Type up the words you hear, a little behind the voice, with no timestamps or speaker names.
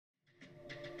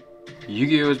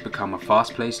Yu-Gi-Oh! Has become a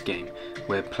fast-paced game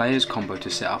where players combo to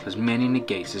set up as many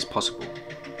negates as possible,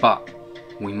 but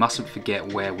we mustn't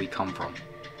forget where we come from.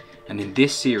 And in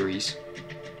this series,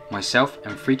 myself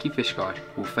and Freaky Fish Guy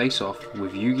will face off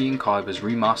with Yugi and Kaiba's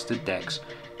remastered decks,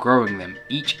 growing them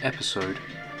each episode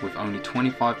with only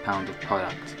 £25 of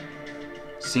product.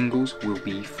 Singles will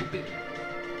be forbidden.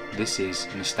 This is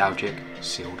Nostalgic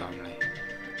Sealed Only.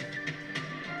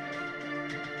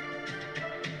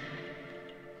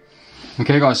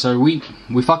 Okay guys, so we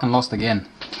fucking lost again.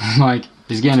 Like,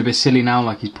 it's getting a bit silly now,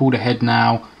 like he's pulled ahead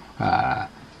now.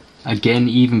 Again,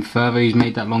 even further, he's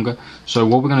made that longer. So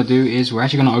what we're going to do is, we're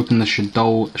actually going to open the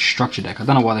Shaddoll structure deck. I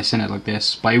don't know why they sent it like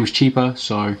this, but it was cheaper,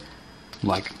 so,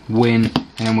 like, win.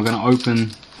 And then we're going to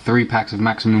open 3 packs of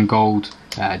maximum gold,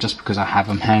 just because I have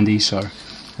them handy, so,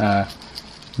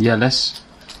 yeah, let's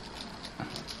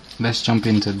jump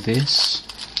into this.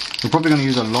 We're probably going to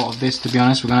use a lot of this, to be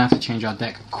honest. We're going to have to change our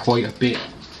deck quite a bit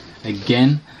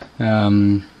again.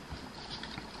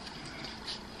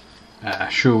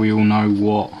 Sure, we all know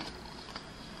what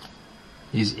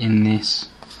is in this,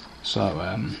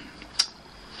 so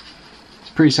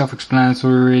it's pretty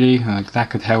self-explanatory really. Like,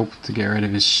 that could help to get rid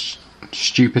of his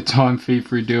stupid time feed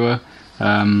through doer.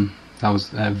 That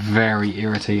was a very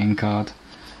irritating card.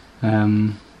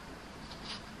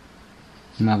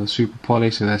 Another Super Poly,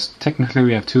 so that's technically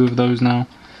we have 2 of those now.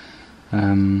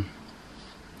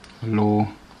 Law.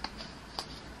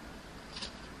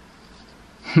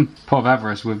 Pot of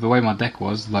Avarice, with the way my deck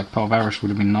was, like, Pot of Avarice would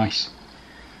have been nice.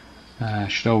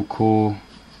 Shaddoll Core.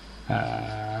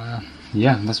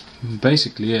 Yeah, that's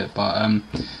basically it. But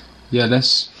yeah,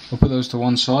 I'll put those to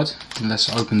one side and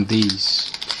let's open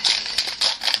these.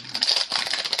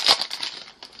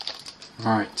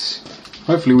 Alright.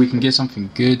 Hopefully we can get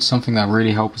something good, something that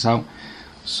really helps us out.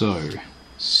 So,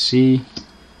 C,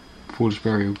 Foolish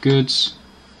Burial Goods,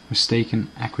 Mistaken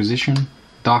Acquisition,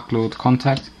 Dark Lord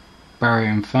Contact,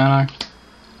 Barrier Inferno,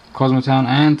 Cosmotown,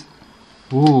 and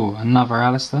ooh, another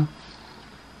Alistair.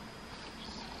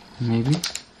 Maybe.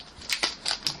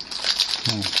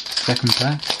 Okay, second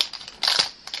pack.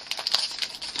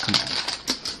 Come on.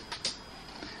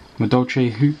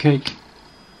 Madolce Hootcake,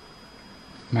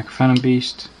 Macphanom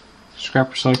Beast,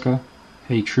 Scrap Recycler,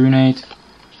 Hey Trunade,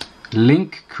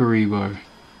 Link Kuriboh.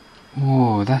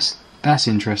 Oh, that's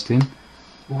interesting.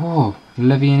 Oh,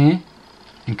 Levianeer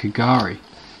and Kagari.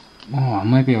 Oh,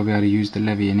 maybe I'll be able to use the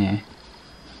Levianeer.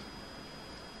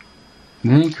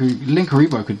 Link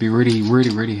Kuriboh could be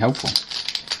really helpful.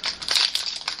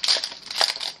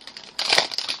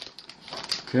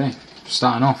 Okay,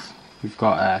 starting off, we've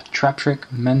got Trap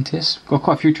Trick Mantis. We've got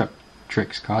quite a few Trap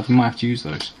Tricks cards, we might have to use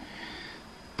those.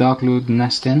 Dark Lord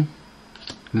Nestin,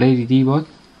 Lady D-Bud,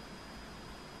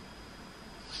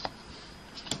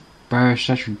 Barrier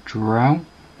Statue Drow,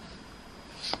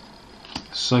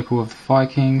 Cycle of the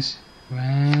Vikings,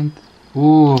 and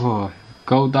ooh,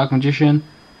 Gold Dark Magician,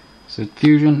 so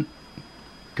Fusion,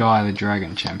 Guy the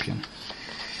Dragon Champion.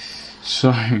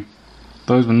 So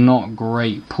those were not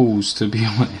great pulls, to be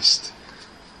honest.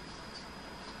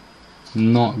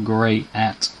 Not great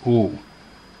at all.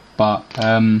 But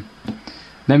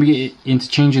let me get into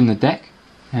changing the deck,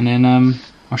 and then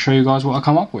I'll show you guys what I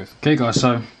come up with. Okay guys,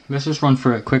 so let's just run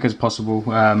through it quick as possible.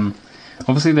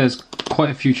 Obviously there's quite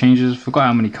a few changes. Forgot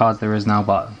how many cards there is now,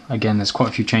 but again there's quite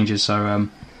a few changes, so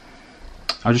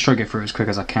I'll just try to get through it as quick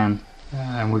as I can,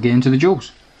 and we'll get into the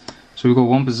duels. So we've got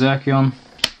 1 Berserkion,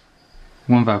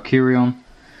 1 Valkyrion,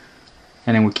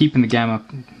 and then we're keeping the Gamma,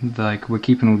 like we're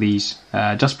keeping all these,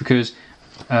 just because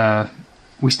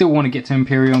we still want to get to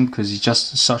Imperium because he's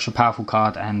just such a powerful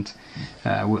card, and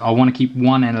I want to keep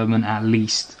 1 element at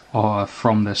least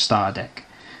from the starter deck.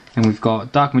 And we've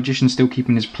got Dark Magician still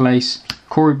keeping his place.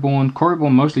 Corriborn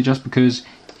mostly just because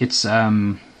it's a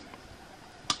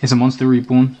monster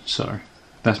reborn, so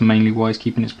that's mainly why he's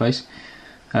keeping his place.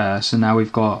 So now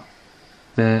we've got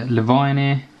the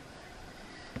Levianeer.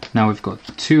 Now we've got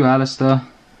 2 Alistair.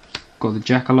 Got the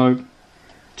Jackalope.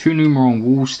 2 Numeron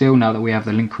Wall still, now that we have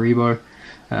the Link Kuriboh.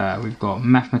 We've got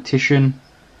Mathematician,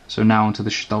 so now onto the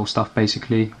Shaddoll stuff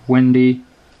basically. Wendy,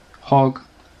 Hog,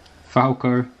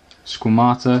 Falco,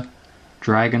 Squamata,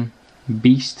 Dragon,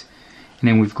 Beast, and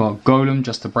then we've got Golem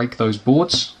just to break those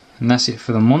boards, and that's it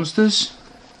for the monsters.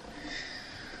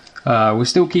 We're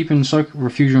still keeping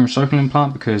Refusion Recycling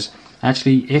Plant because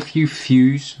actually if you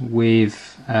fuse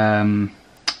with the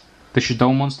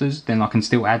Shaddoll monsters, then I can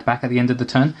still add back at the end of the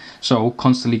turn, so I'll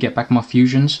constantly get back my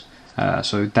fusions.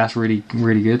 So that's really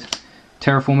good.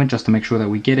 Terraforming just to make sure that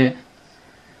we get it.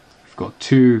 We've got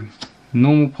 2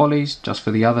 normal polys just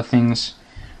for the other things.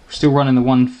 We're still running the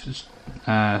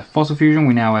Fossil Fusion,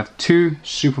 we now have 2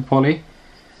 Super Poly,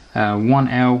 1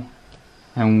 L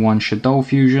and 1 Shadow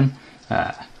Fusion.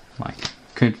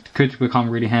 Could become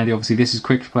really handy. Obviously this is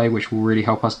quick play, which will really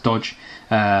help us dodge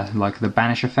like the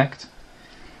banish effect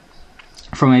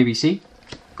from ABC.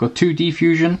 Got 2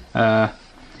 Defusion,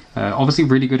 obviously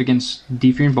really good against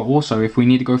Defusion, but also if we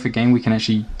need to go for game, we can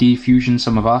actually defusion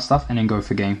some of our stuff and then go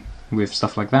for game with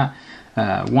stuff like that.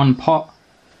 1 Pot,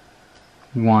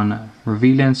 1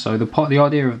 Revealing. So the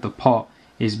idea of the pot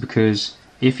is because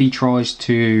if he tries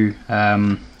to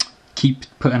keep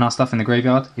putting our stuff in the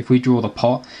graveyard, if we draw the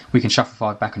pot, we can shuffle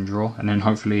 5 back and draw, and then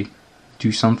hopefully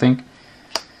do something.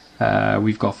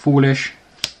 We've got Foolish,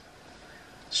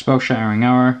 Spell Shattering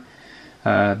Arrow,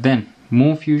 then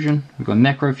more Fusion. We've got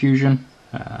Necro Fusion,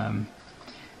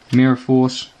 Mirror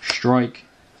Force, Strike,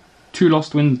 2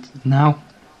 Lost Wind now,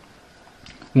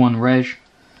 1 Reg,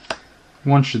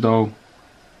 1 Shadow,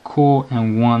 Core,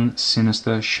 and 1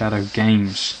 Sinister Shadow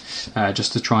Games,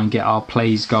 just to try and get our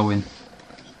plays going.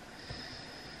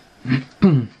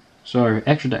 So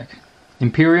extra deck: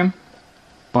 Imperium,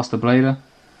 Buster Blader,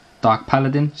 Dark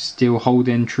Paladin, still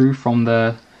holding true from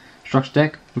the structure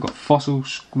deck. We've got Fossil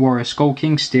Warrior Skull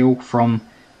King, still from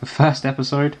the first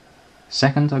episode,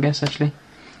 second I guess actually.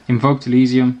 Invoked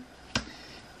Elysium,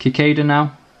 Cicada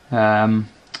now.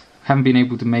 Haven't been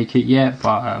able to make it yet,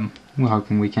 but we're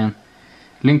hoping we can.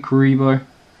 Link Karibo,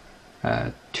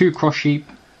 2 Cross Sheep.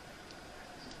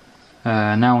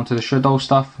 Now onto the Shadow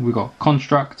stuff. We've got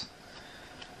Construct,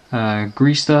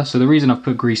 Greaster. So the reason I've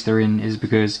put Greaster in is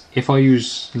because if I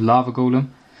use Lava Golem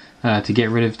to get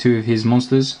rid of 2 of his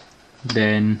monsters,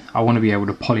 then I want to be able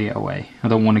to poly it away. I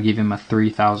don't want to give him a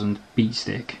 3000 beat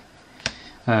stick.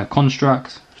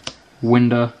 Construct,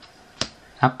 Winder,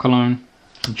 Apcalone,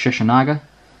 and Cheshire Naga.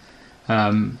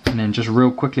 And then just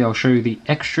real quickly I'll show you the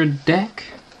extra deck.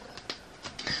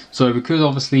 So because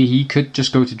obviously he could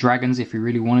just go to dragons if he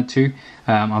really wanted to,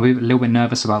 I'll be a little bit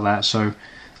nervous about that. So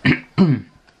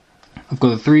I've got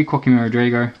the 3 Quackimero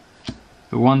Drago,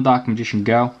 the 1 Dark Magician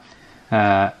Girl,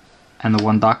 and the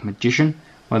 1 Dark Magician.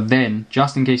 But then,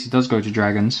 just in case he does go to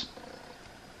dragons,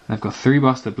 I've got 3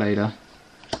 Buster Blader,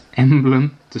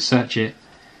 Emblem to search it,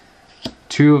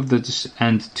 2 of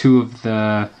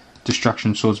the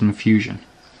Destruction Swordsman Fusion.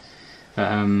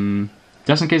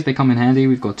 Just in case they come in handy,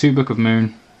 we've got 2 Book of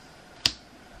Moon,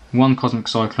 1 Cosmic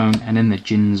Cyclone, and then the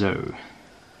Jinzo.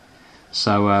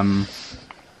 So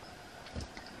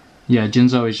yeah,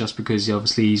 Jinzo is just because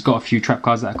obviously he's got a few trap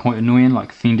cards that are quite annoying,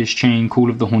 like Fiendish Chain, Call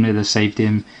of the Haunted has saved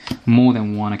him more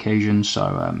than 1 occasion,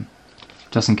 so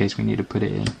just in case we need to put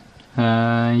it in.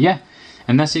 Yeah,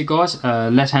 and that's it guys.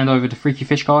 Let's hand over to Freaky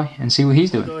Fish Guy and see what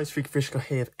he's doing. Hey guys, Freaky Fish Guy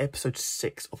here with episode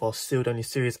 6 of our Sealed Only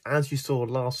series. As you saw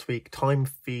last week, Time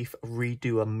Thief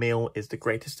Redo a Mill is the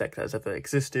greatest deck that has ever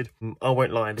existed. I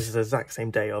won't lie, this is the exact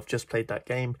same day I've just played that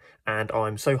game, and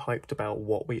I'm so hyped about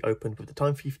what we opened with the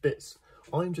Time Thief bits.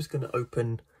 I'm just going to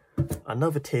open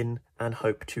another tin and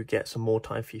hope to get some more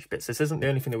Time Thief bits. This isn't the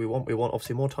only thing that we want. We want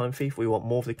obviously more Time Thief. We want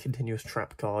more of the continuous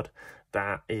trap card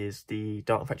that is the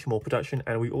Dark Factory More production.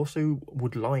 And we also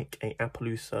would like a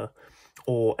Appaloosa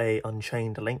or a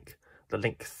Unchained Link. The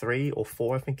Link 3 or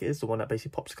 4 I think it is. The one that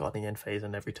basically pops a card in the end phase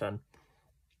and every turn.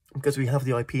 Because we have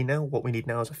the IP now, what we need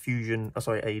now is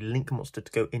a Link monster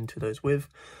to go into those with.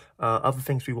 Other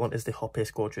things we want is the Hopper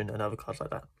Squadron and other cards like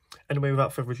that. Anyway,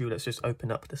 without further ado, let's just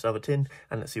open up this other tin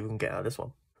and let's see what we can get out of this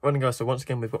one. Right guys, so once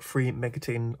again we've got 3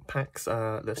 Megatin packs.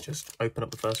 Let's just open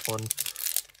up the first one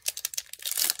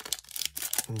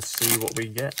and see what we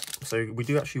get. So we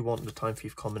do actually want the Time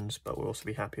Thief commons, but we'll also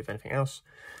be happy with anything else.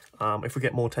 If we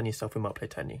get more Tenyi stuff, we might play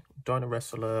Tenyi. Dino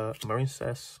Wrestler,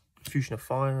 Marincess, Fusion of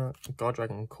Fire, Guard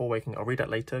Dragon, Core Waking. I'll read that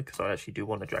later because I actually do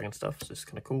want the dragon stuff, so it's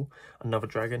kind of cool. Another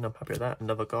dragon, I'm happy with that.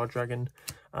 Another Guard Dragon.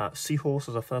 Seahorse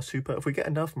as our first super. If we get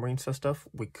enough Marincess stuff,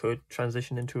 we could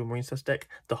transition into a Marincess deck.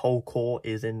 The whole core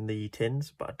is in the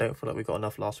tins, but I don't feel like we got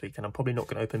enough last week, and I'm probably not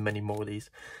going to open many more of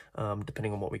these,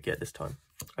 depending on what we get this time.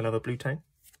 Another Blue Tang.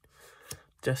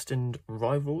 Destined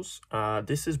Rivals.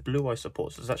 This is Blue Eyes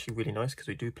support, so it's actually really nice because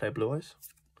we do play Blue Eyes.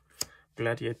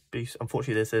 Gladiator Beast.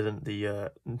 Unfortunately, this isn't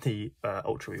the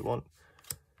Ultra we want.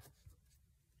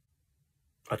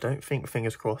 I don't think,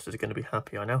 fingers crossed, is going to be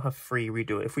happy. I now have 3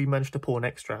 Redoer. If we manage to pull an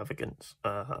Extravagance,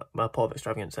 a part of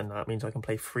Extravagance, then that means I can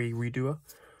play 3 Redoer.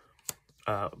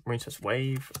 Marincess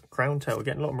Wave, Crown Tail. We're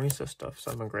getting a lot of Marincess stuff.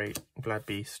 Simon Great, Glad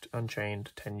Beast,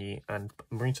 Unchained, Tenyi, and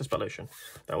Marincess Battle-Ocean.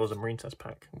 That was a Marincess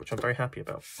pack, which I'm very happy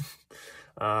about.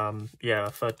 Yeah,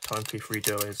 third Time Thief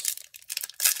Redo is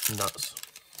nuts.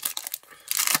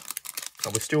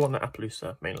 And we still want the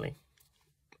Appaloosa, mainly.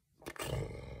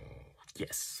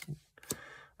 Yes.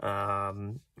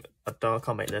 I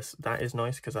can't make this. That is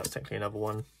nice because that's technically another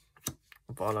one.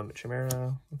 Violent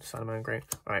Chimera, Salaman, great.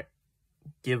 Alright,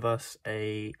 give us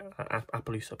a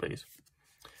Appaloosa, please.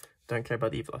 Don't care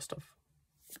about the Evil Eye stuff.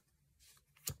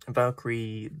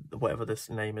 Valkyrie, whatever this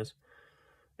name is.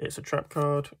 It's a trap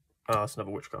card. Oh, it's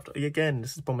another Witchcraft. Again,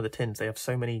 this is the problem with the tins. They have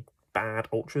so many bad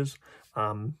ultras.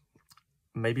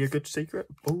 Maybe a good secret.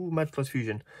 Oh, Magic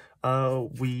Fusion.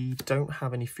 We don't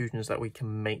have any fusions that we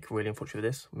can make, really, unfortunately,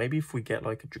 with this. Maybe if we get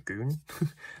like a Dragoon,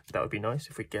 that would be nice.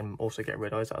 If we can also get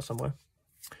Red Eyes out of somewhere.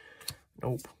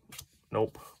 Nope.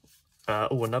 Nope.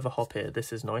 Oh, another hop here.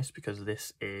 This is nice because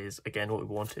this is, again, what we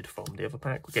wanted from the other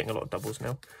pack. We're getting a lot of doubles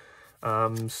now.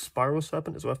 Spiral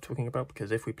Serpent is worth talking about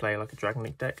because if we play like a Dragon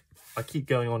Link deck, I keep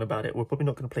going on about it. We're probably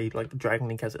not going to play like the Dragon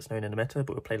Link as it's known in the meta,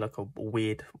 but we'll play like a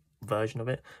weird version of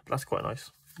it. But that's quite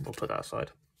nice. We'll put that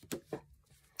aside.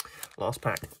 Last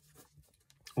pack.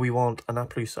 We want an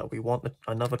Appaloosa. We want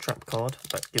another trap card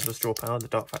that gives us draw power, the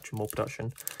Dark Factory, more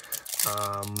production.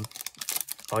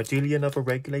 Ideally another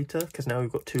Regulator, because now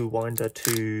we've got 2 Winder,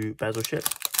 2 Bezel Ship.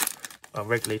 A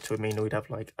Regulator would mean we'd have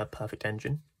like a perfect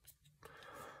engine.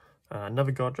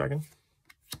 Another Guard Dragon,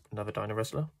 another Dino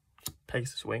Wrestler,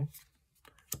 Pegasus Wing,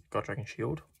 Guard Dragon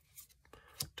Shield,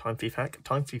 Time Thief Hack,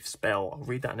 Time Thief Spell. I'll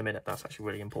read that in a minute. That's actually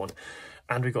really important.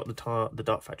 And we got the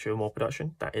Dark Factory of more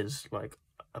production. That is like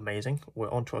amazing.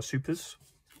 We're on to our supers.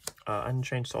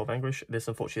 Unchained Soul of Anguish. This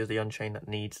unfortunately is the Unchained that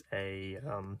needs a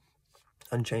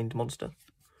Unchained monster.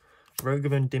 Rogue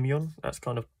of Endymion. That's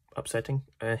kind of upsetting.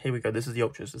 Here we go. This is the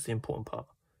ultras. This is the important part.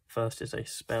 First is a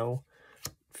spell.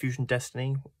 Fusion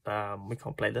Destiny. We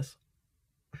can't play this.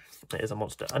 It is a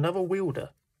monster. Another Wielder.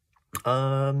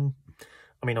 I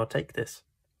mean, I'll take this.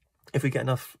 If we get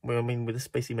enough, well, I mean, with this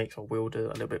basically makes our Wielder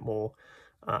a little bit more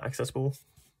accessible.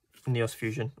 Neos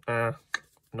Fusion.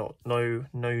 No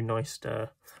nice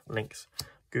links.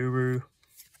 Guru.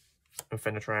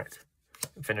 Infinitrack.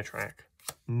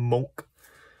 Mulk.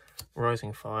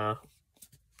 Rising Fire.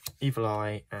 Evil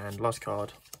Eye. And last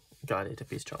card, Gladiator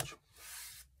Beast Charge.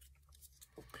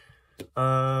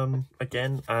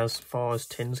 Again, as far as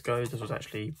tins go, this was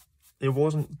actually, it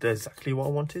wasn't exactly what I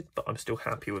wanted, but I'm still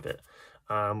happy with it.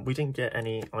 We didn't get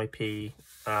any IP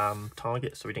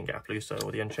targets, so we didn't get Appaloosa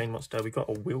or the Unchained monster. We got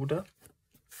a Wielder,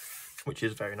 which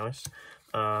is very nice.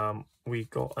 We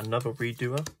got another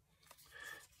Redoer,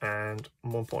 and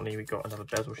more importantly, we got another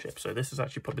Bezel Ship. So this is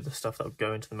actually probably the stuff that will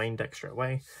go into the main deck straight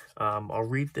away. I'll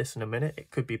read this in a minute. It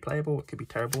could be playable, it could be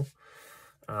terrible.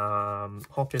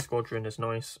 Harpier Squadron is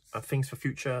nice. Things for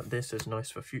Future, this is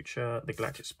nice for Future. The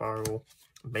Galactic Spiral,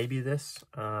 maybe this.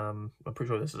 I'm pretty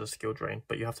sure this is a skill drain,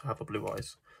 but you have to have a Blue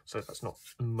Eyes, so that's not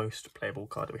the most playable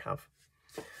card that we have.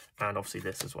 And obviously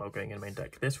this as well going in the main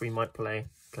deck. This we might play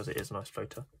because it is a nice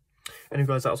floater. Anyway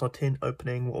guys, that was our tin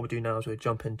opening. What we'll do now is we'll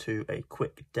jump into a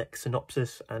quick deck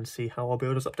synopsis and see how our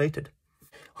build is updated.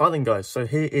 Hi then guys, so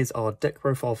here is our deck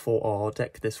profile for our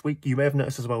deck this week. You may have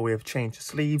noticed as well we have changed the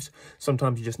sleeves.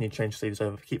 Sometimes you just need to change the sleeves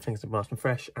over to keep things nice and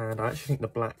fresh, and I actually think the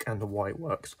black and the white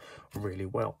works really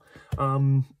well.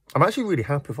 I'm actually really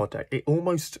happy with our deck. It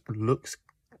almost looks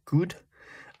good,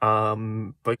 but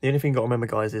the only thing you got to remember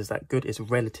guys is that good is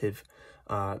relative.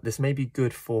 This may be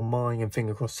good for Mine and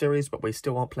Finger Cross series, but we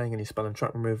still aren't playing any spell and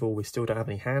trap removal. We still don't have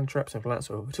any hand traps and that,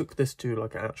 so if we took this to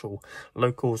like an actual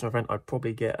locals event, I'd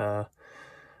probably get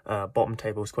bottom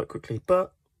tables quite quickly,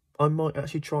 but I might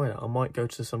actually try it. I might go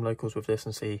to some locals with this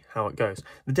and see how it goes.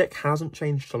 The deck hasn't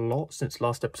changed a lot since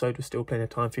last episode. We're still playing a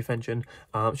Time Thief engine.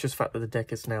 It's just the fact that the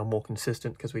deck is now more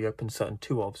consistent because we opened certain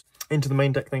 2-ofs. Into the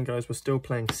main deck then guys, we're still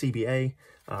playing CBA.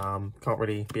 Can't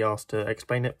really be asked to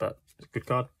explain it, but it's a good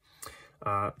card.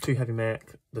 2 Heavy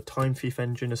Mech. The Time Thief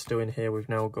engine is still in here. We've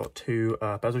now got 2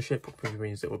 Bezel Ship, which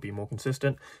means it will be more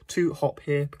consistent. 2 Hop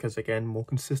here because again more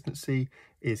consistency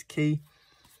is key.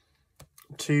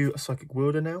 2 Psychic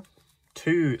Wielder now,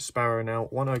 2 Sparrow now,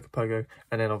 1 Ogopogo,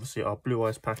 and then obviously our Blue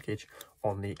Eyes package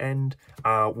on the end.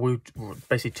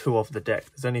 Basically 2 of the deck.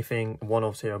 There's anything, 1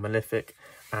 obviously a Malefic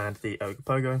and the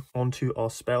Ogopogo. On to our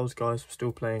spells guys, we're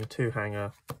still playing 2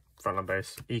 Hanger, Frontline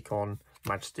Base, Econ,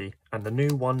 Majesty, and the new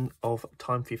one of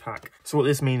Time Thief Hack. So what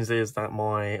this means is that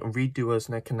my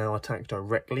Redoers can now attack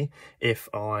directly if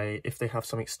they have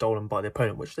something stolen by the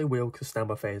opponent, which they will because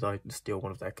standby phase I steal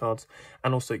one of their cards,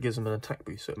 and also it gives them an attack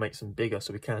boost, so it makes them bigger,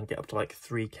 so we can get up to like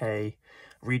 3k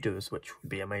Redoers, which would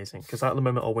be amazing because at the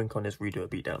moment our win con is Redoer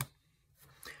beatdown.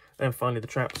 And finally, the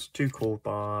traps, 2 called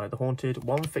by the Haunted,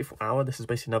 1 Faithful Hour. This is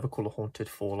basically another Call of Haunted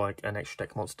for like an extra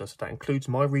deck monster. So that includes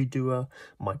my Redoer,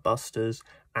 my Busters,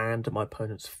 and my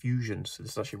opponent's Fusions. So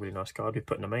this is actually a really nice card we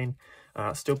put in the main.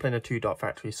 Still playing a 2 Dark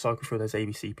Factory, cycle through those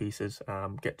ABC pieces,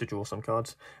 get to draw some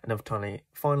cards, and then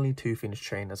finally 2 Phoenix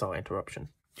Chain as our interruption.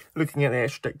 Looking at the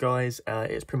extra deck, guys,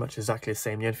 it's pretty much exactly the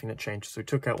same. The only thing that changed, so we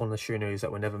took out one of the Shunos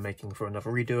that we're never making for another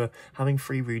Redoer. Having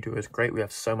 3 Redoer is great. We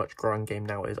have so much ground game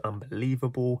now, it is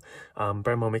unbelievable.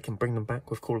 Bear in mind, we can bring them back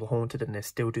with Call of the Haunted and they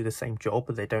still do the same job,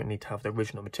 but they don't need to have the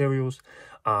original materials.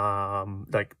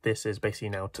 Like this is basically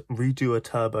now Redoer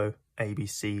Turbo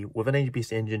ABC with an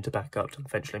ABC engine to back up to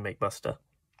eventually make Buster.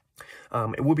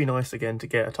 It would be nice again to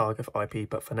get a target for IP,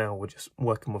 but for now we're just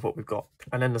working with what we've got.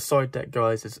 And then the side deck,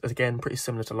 guys, is again pretty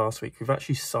similar to last week. We've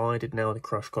actually sided now the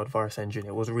Crush God Virus engine.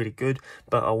 It was really good,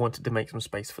 but I wanted to make some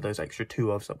space for those extra 2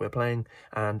 ofs that we're playing,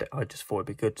 and I just thought it'd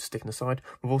be good to stick aside.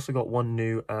 We've also got one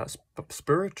new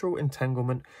Spiritual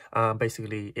Entanglement.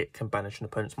 Basically, it can banish an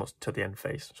opponent's monster to the end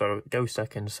phase. So go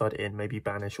second, side it in, maybe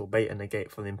banish or bait and negate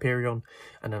from the Empyrean,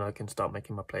 and then I can start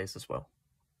making my plays as well.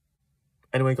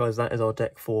 Anyway, guys, that is our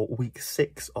deck for week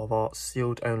 6 of our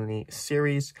sealed only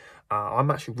series. I'm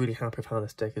actually really happy with how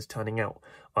this deck is turning out.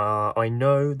 I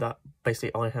know that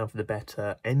basically I have the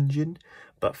better engine,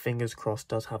 but fingers crossed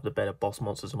does have the better boss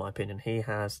monsters in my opinion. He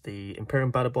has the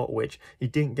Imperium Battlebot, which he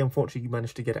didn't, unfortunately,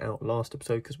 manage to get it out last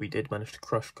episode because we did manage to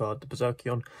crush guard the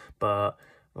Berserkion, but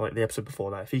like the episode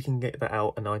before that, if he can get that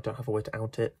out and I don't have a way to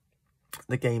out it,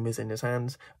 the game is in his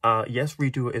hands. Yes,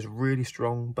 Redoer is really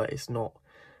strong, but it's not...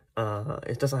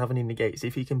 it doesn't have any negates.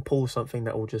 If he can pull something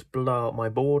that will just blow out my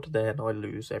board, then I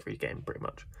lose every game pretty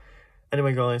much.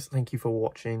 Anyway, guys, thank you for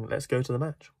watching. Let's go to the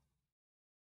match.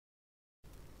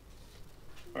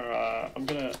 I'm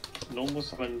gonna normal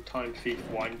summon Time Thief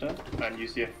Winder and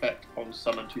use the effect on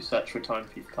summon to search for Time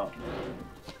Thief card.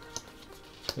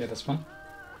 Yeah, that's fine.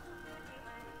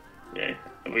 Yeah,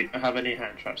 we don't have any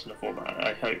hand traps in the format,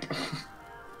 I hope.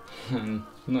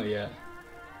 Not yet.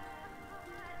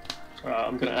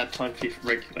 I'm going to add Time Thief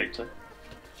Regulator.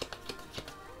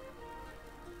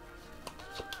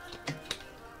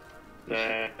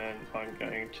 Then I'm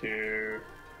going to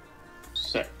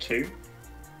set 2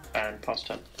 and pass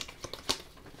turn.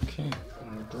 Okay,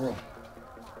 I'm going to draw.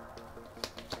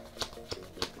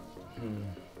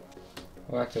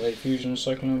 I'll activate Fusion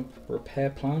Cyclone Repair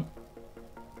Plant.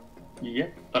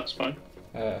 Yep, that's fine.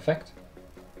 Effect?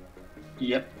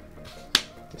 Yep.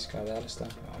 Discard Alistair.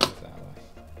 I'll move that away.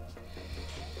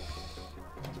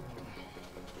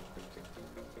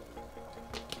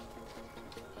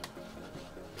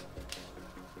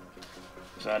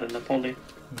 Is that in the poly?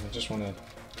 I just want to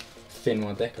thin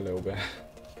my deck a little bit.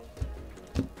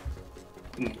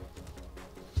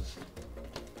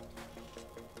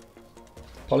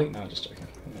 Poly? No, just joking.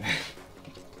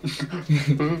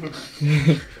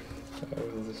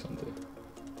 What does this one do?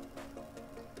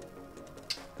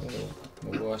 Oh,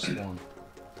 the worst one.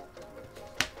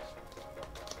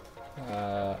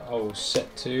 Oh,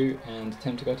 set 2 and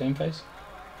attempt to go to end phase.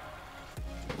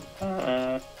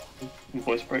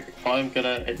 Voice break. I'm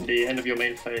gonna, at the end of your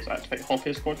main phase, activate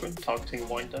Harpier Squadron, targeting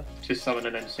Winder, to summon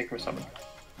and then synchro summon.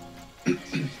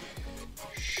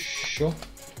 Sure.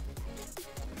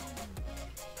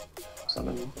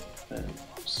 Summon, then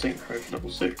synchro for level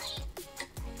 6.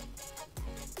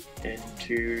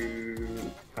 Into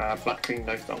Blackwing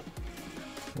No Thumb.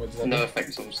 What does that No do?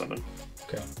 effects on summon.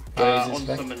 Okay. Where is this on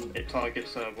effect? summon, it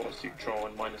targets a monster you control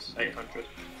and minus 800.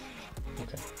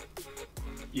 Okay.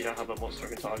 You don't have a monster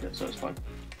you can target, so it's fine.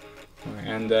 Alright,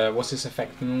 and what's this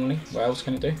effect normally? What else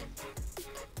can it do?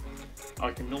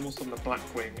 I can normal summon a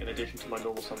Blackwing in addition to my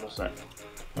normal summoner set.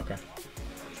 Okay.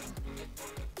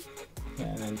 Yeah,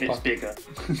 and then It's bigger.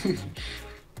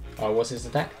 Oh, what's his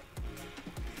attack?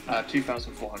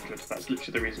 2,400. That's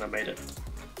literally the reason I made it.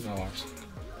 No worries.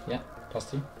 Yeah,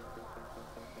 +2.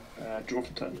 Draw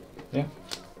for turn. Yeah.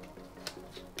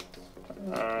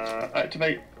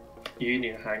 Activate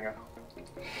Union Hanger.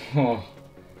 Oh.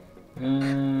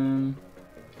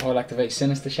 I'll activate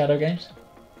Sinister Shadow Games.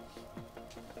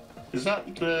 Is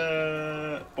that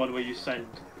the one where you send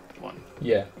one?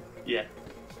 Yeah. Yeah.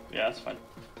 Yeah, that's fine.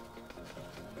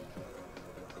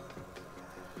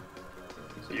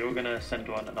 So you're gonna send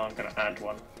one and I'm gonna add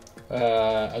one.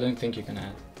 I don't think you can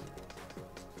add.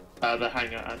 The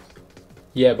hanger add.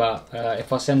 Yeah, but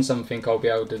if I send something, I'll be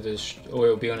able to or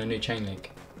it'll be on a new chain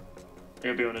link.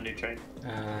 It'll be on a new chain.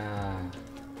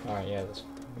 Alright, yeah,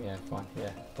 fine.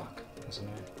 Yeah, fuck. That's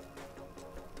annoying.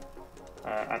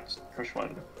 Add Crush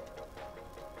Winder.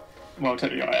 Well,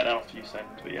 technically I add after you send,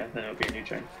 but yeah, then it'll be a new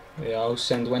chain. Yeah, I'll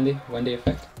send Wendy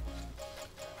effect.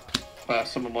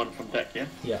 summon one from deck, yeah?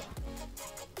 Yeah.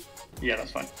 Yeah,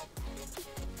 that's fine.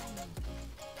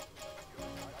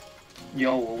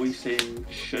 Yo, are we seeing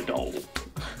Shaddoll?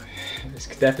 It's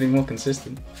definitely more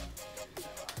consistent.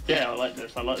 Yeah, I like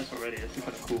this. I like this already. This is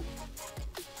kind of cool.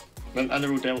 And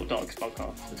they're all dark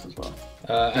spellcasters as well.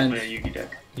 And Definitely a Yugi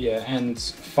deck. yeah, and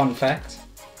fun fact,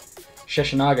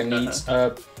 Sheshanaga needs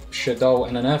a Shaddoll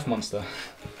and an Earth monster.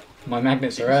 My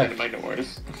magnets are Earth. Magnet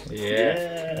Warriors.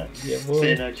 Yeah. Yeah,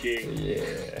 boy.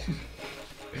 Synergy.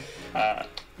 Yeah.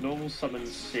 Normal summon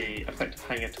C, effective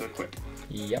hanger to equip.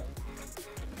 Yep.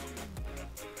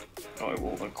 I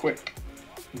will equip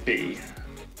B.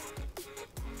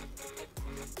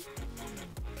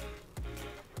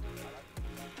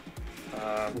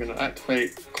 I'm going to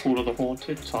activate Call of the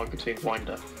Haunted, targeting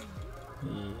Winder.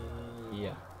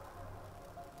 Yeah.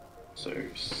 So,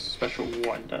 special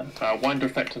Winder. Winder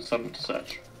effect and summon to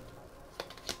search.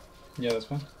 Yeah, that's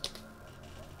fine.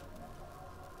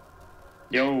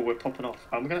 Yo, we're popping off.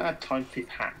 I'm going to add Time Thief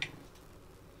Hack.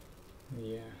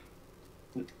 Yeah.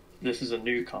 This is a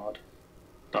new card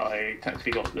that I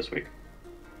technically got this week.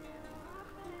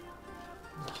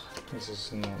 This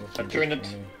is not looking During good the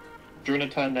for me. During a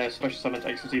turn, their special summons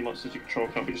XYZ monsters you control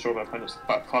cannot be destroyed by opponents'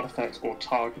 card effects or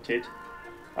targeted.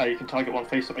 You can target one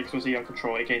face-up XYZ on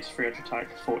control against 300 attack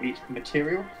for each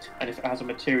material, and if it has a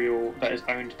material that is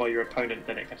owned by your opponent,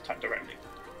 then it can attack directly.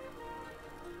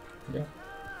 Yeah.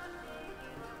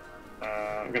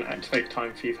 I'm going to activate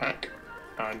Time Thief Hack,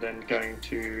 and then going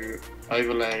to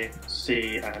overlay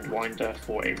C and Winder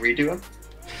for a redoer.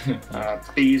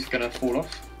 B is going to fall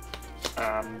off.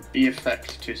 B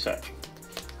effect to search.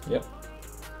 Yep.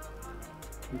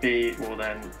 B will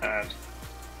then add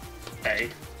A.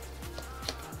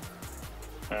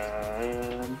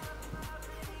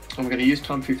 I'm going to use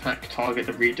Time Thief Hack target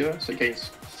the redoer, so it gains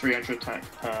 300 attack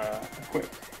per equip.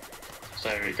 So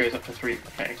it goes up to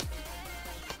 3k.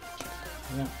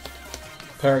 Yeah.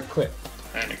 Per equip.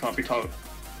 And it can't be targeted.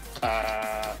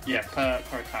 Yeah, per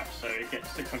attack, so it gets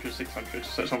 600, 600,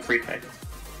 so it's on 3k.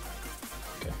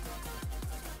 Okay.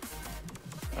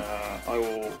 I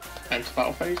will enter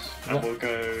battle phase, and Yeah.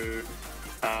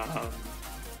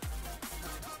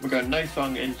 we'll go no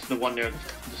thung into the one near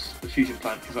the fusion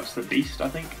plant, because that's the beast, I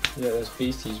think. Yeah, there's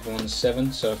Beast, he's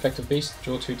 1/7, so effective Beast,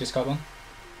 draw 2, discard 1.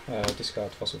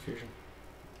 Discard Fossil Fusion.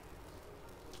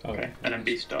 Oh, Okay, and then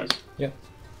beast dies. Yep.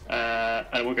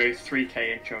 And we'll go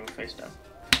 3k and jungle face down.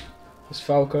 There's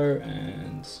Falco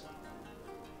and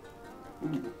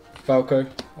Ooh. Falco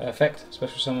effect,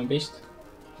 special summon Beast.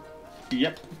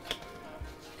 Yep.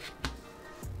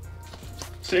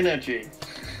 Synergy.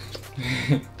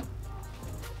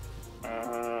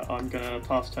 I'm gonna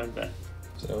pass turn there.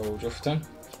 So draw for turn.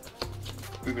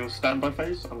 We're gonna standby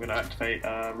phase. I'm gonna activate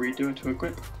redoer to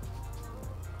equip.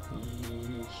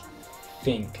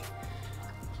 Think.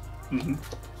 Mm-hmm.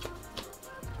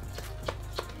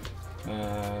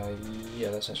 Yeah,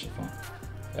 that's actually fine.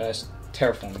 It's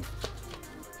terraforming.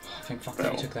 Oh, I think fuck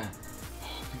Bell. you took that. Oh, I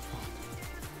think fuck.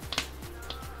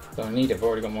 Don't need it, I've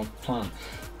already got my plant.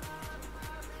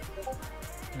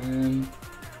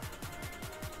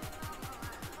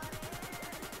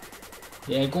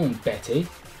 Yeah, go on, Betty.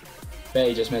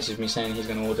 Betty just messaged me saying he's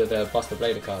going to order the Buster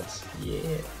Blader cards.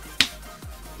 Yeah.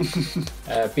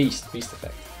 Beast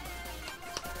effect.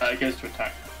 It goes to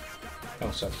attack.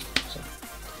 Oh, sorry.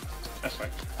 That's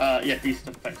right. Yeah, beast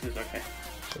effect is okay.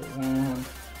 So 1,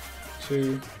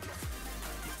 2.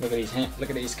 Look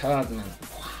at these cards, man.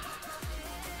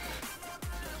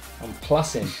 I'm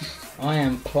plussing. I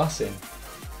am plussing.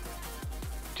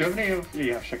 Do you have any of...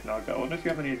 You have Shekinaga. I wonder if you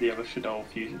have any of the other Shaddoll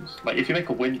fusions. Like, if you make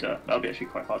a Winder, that would be actually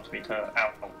quite hard for me to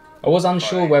out. I was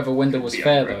unsure whether Winder was be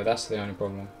fair over it. though, that's the only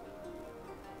problem.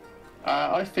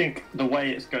 I think the way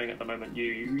it's going at the moment,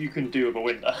 you can do with a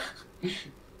Winder.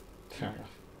 Fair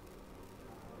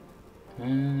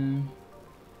enough.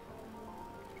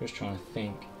 Just trying to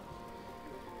think.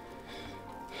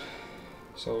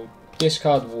 So,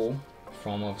 discard Wall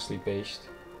from obviously Beast.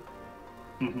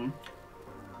 Mm-hmm.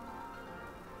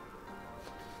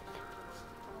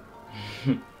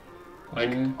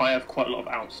 Like, I have quite a lot of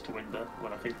outs to Winder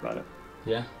when I think about it.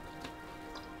 Yeah.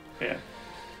 Yeah.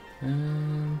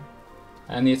 And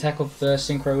the attack of the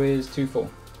Synchro is 2/4.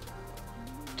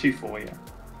 2/4, yeah.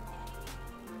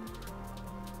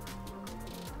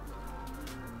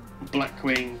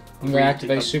 Blackwing. I'm gonna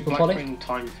activate Super Poly. Blackwing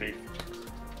Time Thief.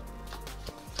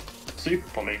 Super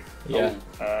Poly? Yeah.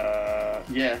 Oh,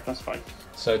 yeah, that's fine.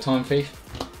 So Time Thief.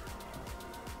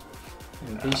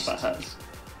 And Beast. That hurts.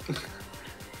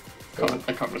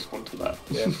 I can't respond to that.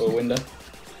 Yeah, for a window.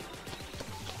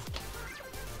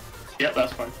 Yep,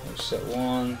 that's fine. We'll set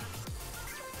 1.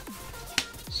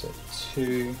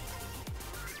 to,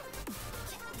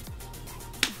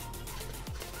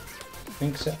 I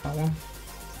think, set that one.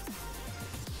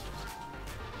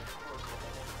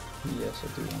 Yes, I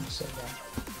do want to set that.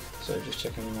 So just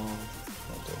checking my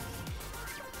order.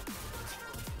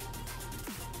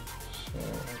 So I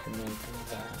can make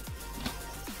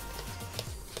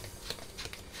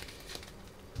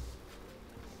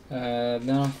that.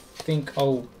 Then I think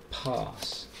I'll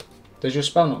pass. Does your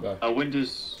spell not go?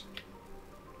 Windows.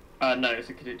 No, it's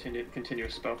a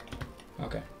continuous spell.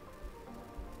 Okay.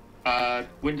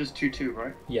 Windows 2-2,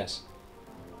 right? Yes.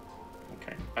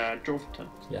 Okay. Draw for turn.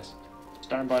 Yes.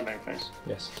 Stand by main phase.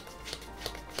 Yes.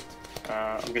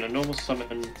 I'm going to normal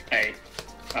summon A.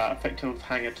 Effective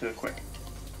hanger to equip.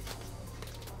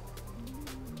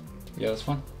 Yeah, that's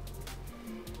fine.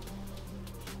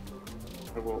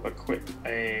 I will equip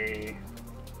a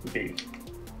B.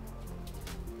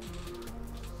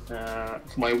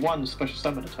 For my one special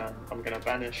summon turn, I'm going to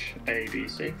banish A, B,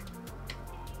 C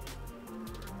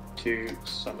to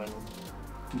summon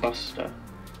Buster.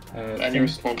 Any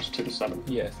response to the summon?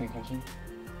 Yeah, think I should.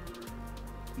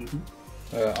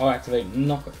 I'll activate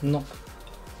Necrofusion.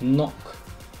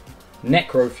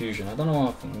 I don't know why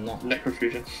I think knock.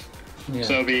 Necrofusion. Yeah.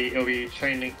 So it'll be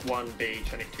chain link 1B,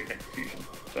 chain link 2 Necrofusion.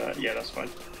 But yeah, that's fine.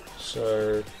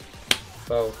 So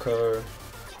Falco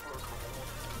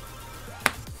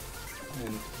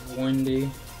and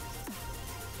Wendy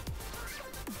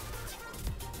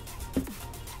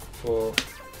for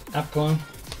Appclimb.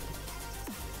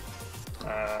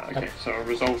 Okay, so I'll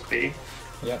resolve B.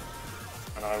 Yep.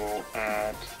 And I will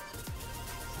add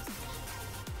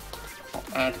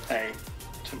A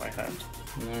to my hand.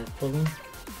 No problem.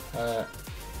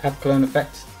 Appclimb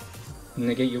effect.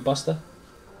 Negate your Buster.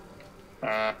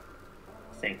 I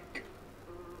think.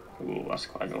 Ooh, that's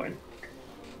quite annoying.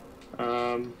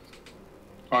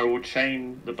 I will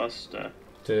chain the Buster.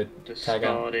 To tag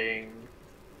out. Discarding.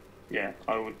 Yeah,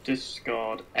 I will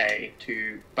discard A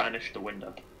to banish the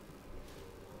window.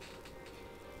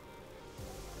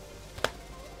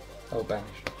 Oh,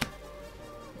 banished.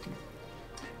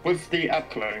 With the ab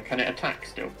clone, can it attack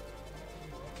still?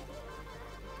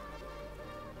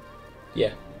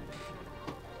 Yeah.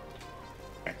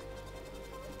 Okay.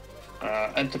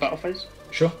 Enter battle phase.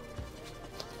 Sure.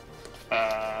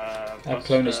 Ab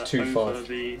clone is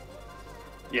 2/5.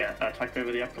 Yeah, attack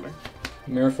over the ab clone.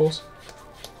 Mirror Force.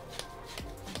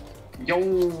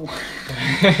 Yo!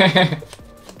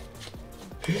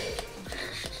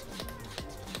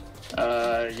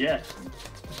 Yeah.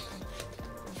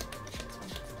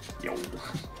 Yo.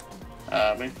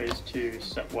 Main phase 2,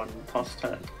 step 1, pass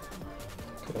turn.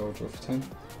 Good old draw for 10.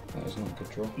 That was not a good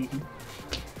draw. Mm-hmm.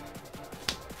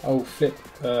 I'll flip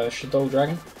Shadow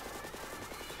Dragon.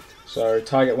 So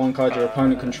target one card your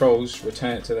opponent controls,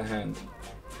 return it to the hand.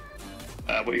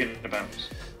 What are you going to bounce?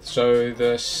 So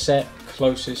the set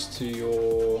closest to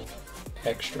your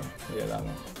extra. Yeah, that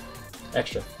one.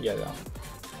 Extra. Yeah, that one.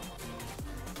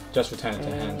 Just return it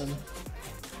to hand.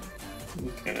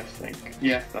 I'm gonna think.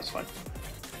 Yeah, that's fine.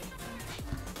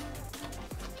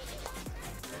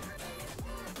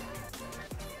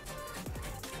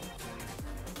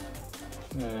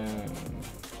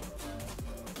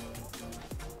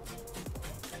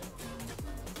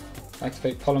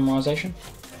 Activate polymerization.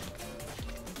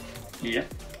 Yeah.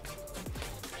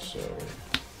 So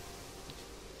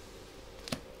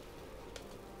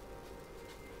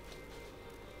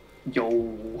Yo.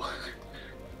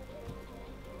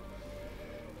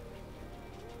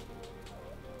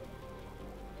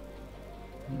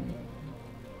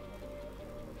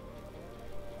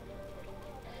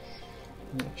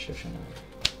 yeah, Shoshana.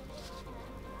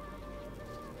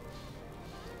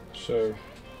 So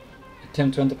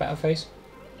attempt to enter battle phase.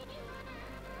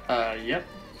 Yep.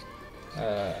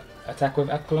 Attack with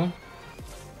Appclimb.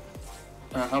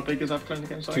 How big is that clone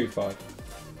again? Sorry. 2/5.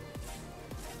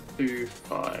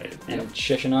 2/5. And Yep.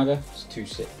 Sheshanaga is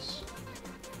 2/6.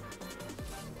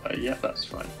 Yep, that's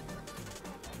fine.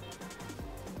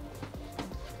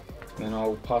 Then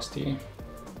I'll pass to you.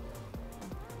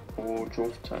 Or draw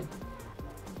for turn.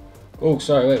 Oh,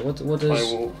 sorry, wait, what I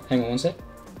does... will. Hang on one sec.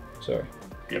 Sorry.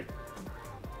 Yep.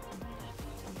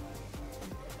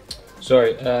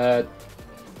 Sorry,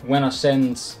 when I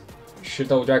send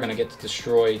Shadow Dragon, I get to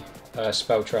destroy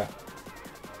Spell Trap.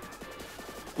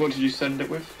 What did you send it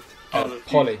with?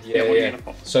 Poly, what yeah. are you gonna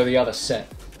pop? So the other set.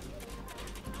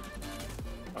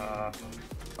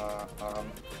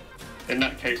 In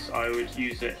that case, I would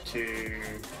use it to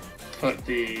put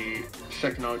the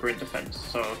Shekinaga in defense,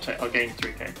 so I'll gain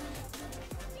 3k.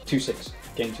 2/6.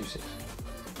 Gain 2/6.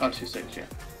 Oh, 2/6, yeah.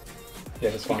 Yeah,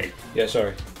 that's fine. Okay. Yeah,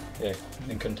 sorry. Yeah,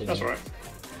 then continue. That's alright.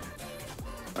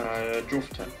 Draw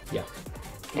for 10. Yeah.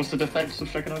 What's the defense of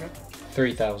Shokunaga?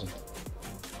 3,000.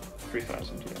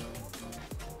 3,000, yeah.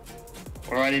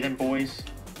 Alrighty then, boys.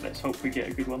 Let's hope we get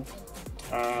a good one.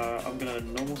 I'm gonna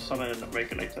normal summon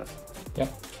Regulator.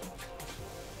 Yep.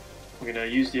 I'm gonna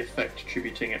use the effect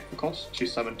attributing it for cost to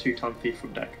summon 2 Time Thief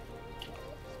from deck.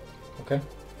 Okay.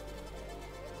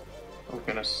 I'm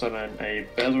gonna summon a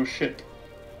Bezel Ship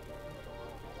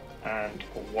and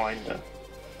a Winder.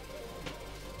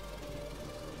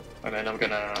 And then I'm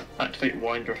gonna activate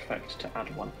Winder effect to add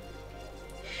 1.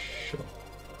 Sure.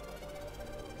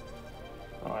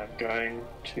 I'm going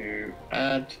to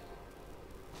add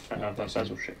another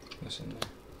Bezel Ship. That's in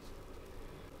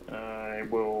there. I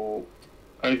will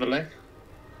overlay.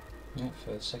 Yeah,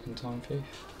 for the second time thief.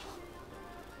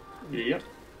 Yep.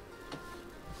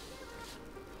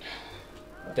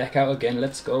 Deck out again,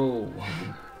 let's go.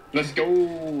 Let's go!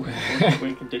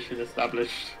 Win condition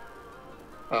established.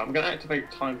 I'm going to activate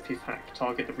Time Thief Hack,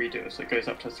 target the redo, so it goes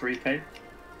up to 3k.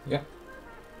 Yep.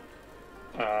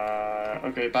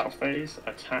 I'll go battle phase,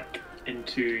 attack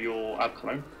into your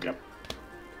Abcalone. Yep.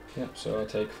 Yep, so I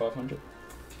take 500.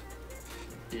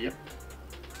 Yep.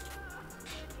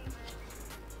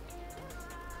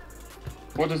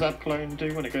 What does Abcalone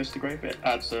do when it goes to grave? It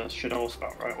adds a Shadow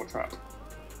spell, right? Or trap?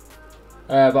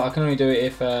 But I can only do it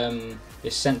if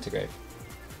it's sent to grave.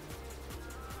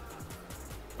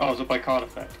 Oh, is it by card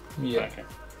effect? Yeah. Okay.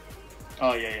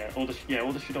 Oh yeah. All the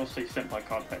should all say sent by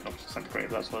card effect, not just sent to grave.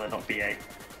 That's why they're not BA.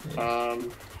 Yeah.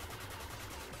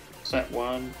 Set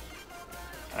 1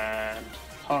 and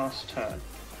pass turn.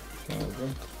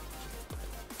 Okay.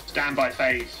 Standby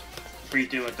phase.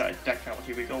 Redo a deck out.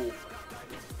 Here we go.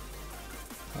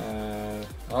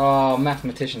 Oh,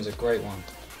 Mathematician's a great one.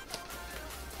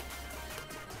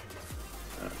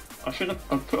 I should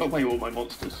have put away all my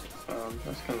monsters.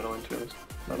 That's kind of annoying to be honest.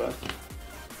 My bad.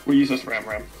 We'll use this Ram.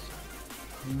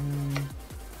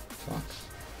 Fuck.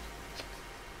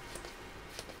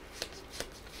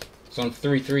 It's on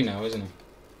 3-3 now, isn't it?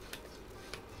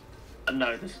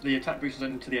 No, the attack boost is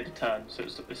only to the end of turn, so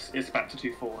it's back to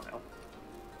 2/4 now.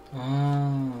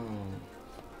 Oh.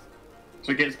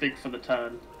 So it gets big for the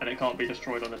turn, and it can't be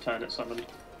destroyed on the turn it's summoned.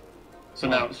 So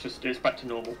now it's back to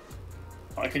normal.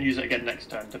 I can use it again next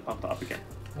turn to pump it up again.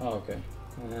 Oh, okay.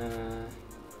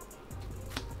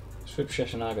 Switch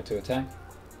Shokunaga to attack.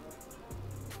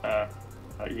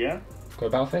 Yeah. Go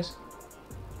battle phase.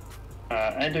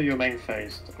 End of your main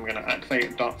phase, I'm going to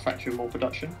activate Dark Factory More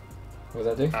Production. What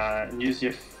does that do? And use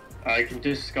your. You can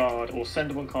discard or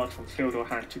send 1 card from field or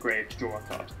hand to grave to draw a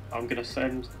card. I'm going to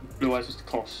send Blue Eyes as the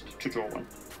cost to draw 1.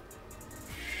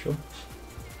 Sure.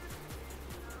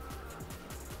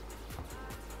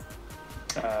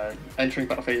 Entering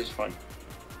battle phase is fine.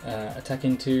 Attack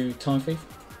into Time Thief.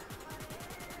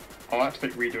 I'll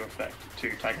activate Redo effect to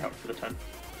tag out for the 10.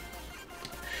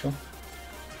 Sure.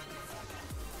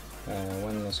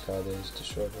 When this card is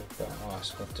destroyed,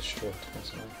 it's got destroyed.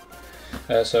 That's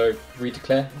annoying. So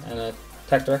redeclare and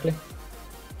attack directly.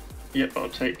 Yep, I'll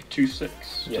take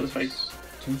 2/6 to the face.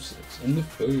 2/6 in the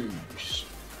face.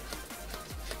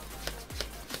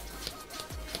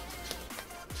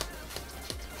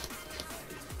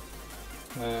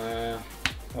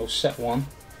 I'll set 1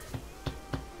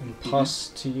 and pass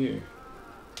to you.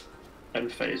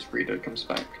 End phase, Redo comes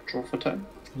back, draw for 10.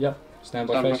 Yep, stand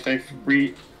by face.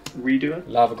 Redo it.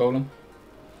 Lava Golem.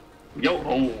 Yo,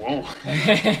 I'm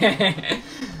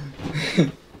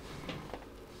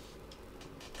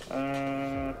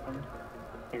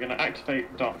going to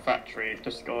activate Dark Factory,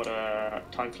 discard a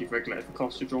Time Thief Regulator for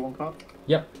cost to draw 1 card.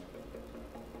 Yep.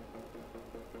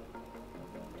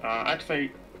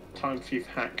 Activate Time Thief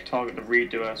Hack, target the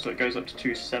Redoer, so it goes up to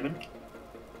 2/7.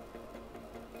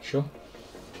 Sure.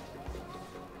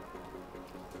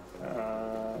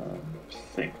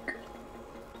 Think.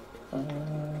 I'm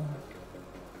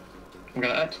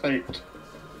going to activate.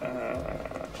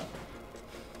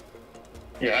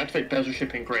 Activate Bezel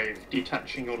Ship Engrave,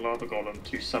 detaching your Lava Golem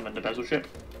to summon the Bezel Ship.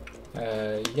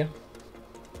 Yeah.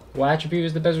 What attribute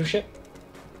is the Bezel Ship?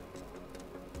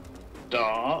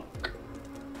 Dark.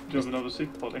 Do you have another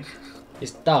super body?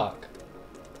 It's dark.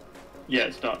 Yeah,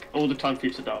 it's dark. All the Time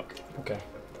Thieves are dark. Okay.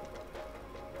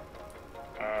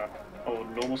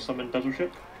 Normal summon Bezel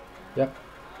Ship. Yep.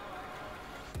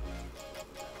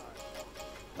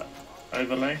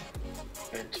 Overlay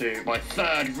into my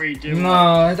 3rd redo.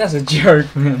 No, that's a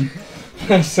joke, man.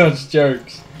 That's such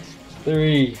jokes.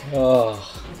 3. Oh.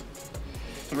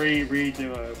 3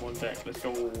 redo 1 deck. Let's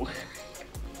go.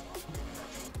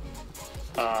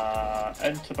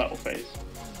 Enter battle phase.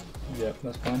 Yep,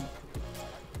 that's fine.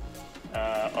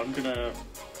 I'm gonna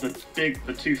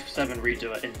the 2/7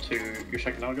 redoer into your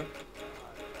Shekinaga.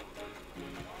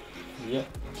 Yep.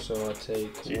 So I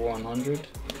take 100.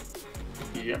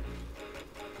 Yep.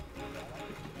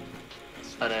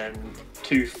 And then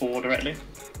 2/4 directly.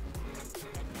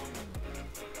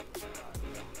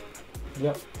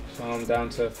 Yep. So I'm down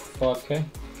to 5k.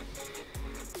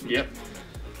 Yep.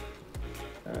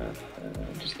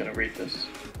 I'm just gonna read this.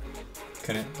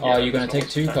 Can it? Yeah, Oh, you're gonna take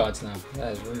it's 2 not- cards now.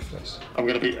 That is ruthless. I'm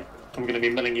gonna be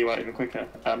milling you out even quicker.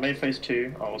 Main phase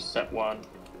 2, I will set 1,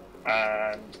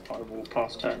 and I will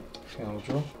pass turn. Okay, I'll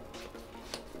draw.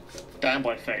 Down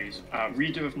by phase.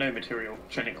 Redo of no material,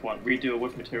 training 1. Redo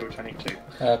with material, training 2.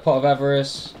 Pot of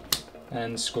Avarice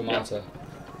and Squamata.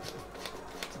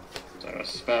 So a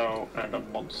spell and a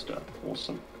monster.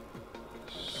 Awesome.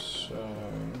 So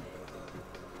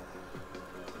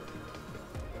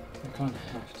I kind of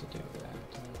have to do that.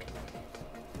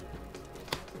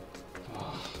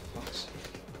 Oh, fuck's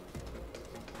sake.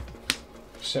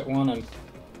 Set 1 and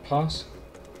pass.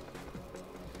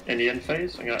 In the end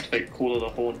phase, I'm going to activate Call of the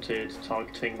Haunted,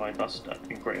 targeting my Buster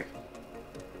in Grave.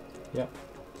 Yep.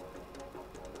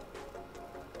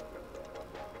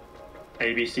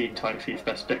 ABC and Time Thief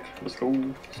best deck. Let's go.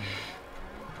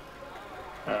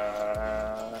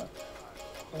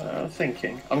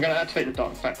 Thinking. I'm going to activate the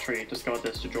Dark Factory, discard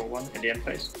this to draw 1 in the end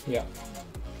phase. Yeah.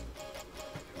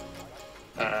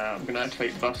 I'm going to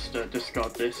activate Buster,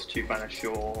 discard this to banish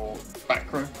your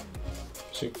back row.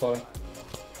 Super Poly.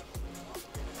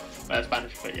 It's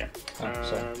banished, but yeah. Oh,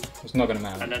 sorry. It's not gonna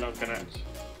matter. And then I'm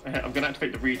gonna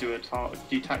activate the redo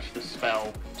detach the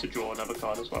spell to draw another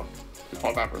card as well. The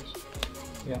Pot of Avarice.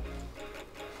 Yeah.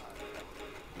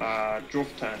 Draw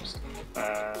for turns.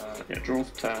 Draw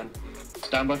for turn.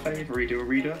 Standby phase, redo a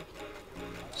reader.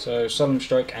 So Solemn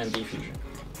Strike and Diffusion.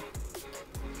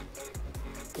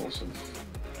 Awesome.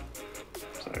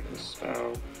 So the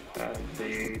spell and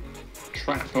the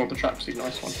trap. Oh, the trap's a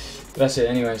nice one. That's it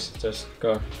anyways, just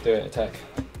go, do it, attack.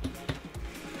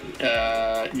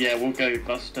 Yeah, we'll go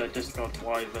Buster, discard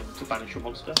Wyvern to banish your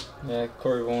monster. Yeah,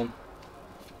 Corey Vaughan.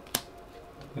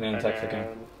 And then attack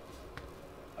again.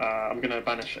 I'm gonna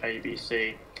banish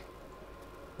ABC.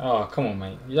 Oh, come on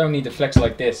mate, you don't need to flex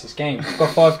like this, it's game, I've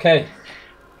got 5k.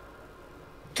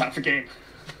 Tap for game.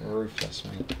 Ruthless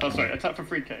mate. Oh sorry, tap for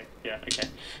 3k. Yeah, okay.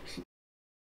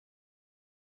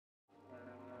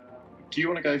 Do you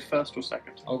want to go first or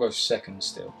second? I'll go second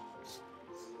still.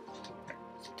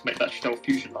 To make that Stealth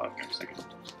Fusion live, go second.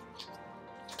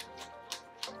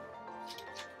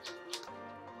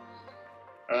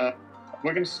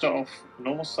 We're going to start off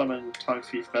normal summon Time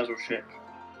Thief Bezel Ship,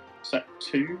 set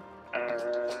 2,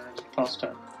 and pass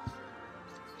turn.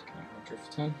 Okay, I'll draw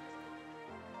for turn.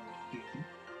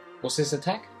 What's this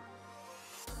attack?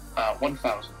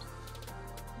 1000.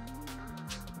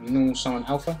 Normal summon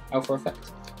Alpha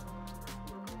effect.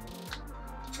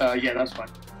 Yeah, that's fine.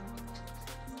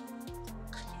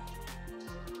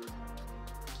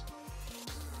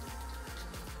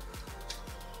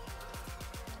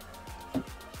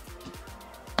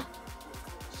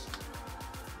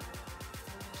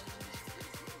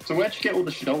 So where'd you get all the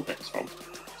Shadol decks from?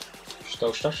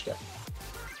 Still stush there.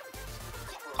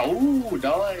 Oh,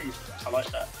 nice! I like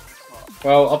that. Smart.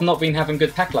 Well, I've not been having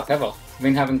good pack luck ever. I've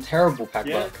been having terrible pack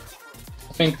Yeah. luck.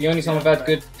 I think the only time I've had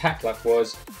good pack luck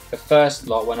was the first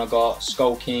lot when I got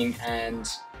Skull King and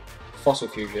Fossil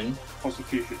Fusion. Fossil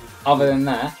Fusion. Other than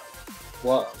that,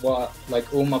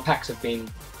 like all my packs have been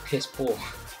piss poor.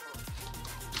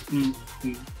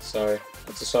 So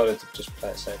I decided to just play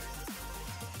it safe.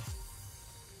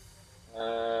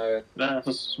 That's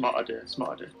a smart idea.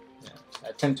 Smart idea.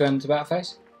 Attempt to end to battle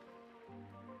phase.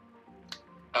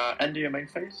 End of your main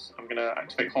phase. I'm gonna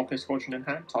activate Harpier Squadron in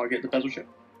hand. Target the Bezel Ship.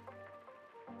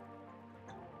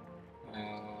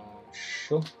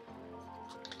 Sure.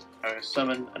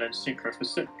 Summon and then Synchro for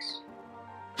 6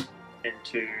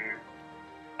 into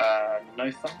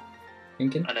No Thumb,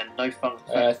 Thinking. and then No Thumb.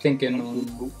 Thinking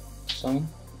on summon.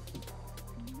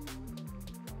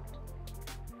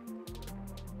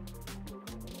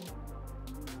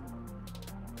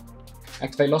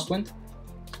 Activate Lost Wind.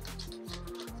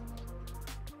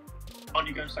 Aren't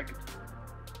you going second?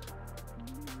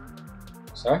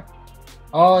 Sorry.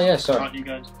 Oh yeah, sorry. Aren't you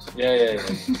going second? Yeah.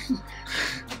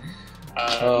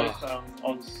 No Thumb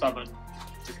on summon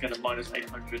is going to minus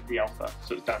 800 the alpha,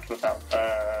 so it's down to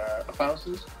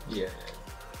 1,000. Yeah.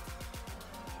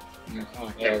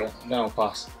 Oh, yeah, then I'll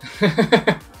pass. Draw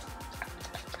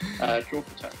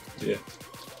for turn. Yeah.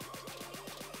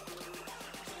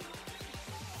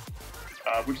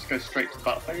 We'll just go straight to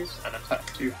battle phase and attack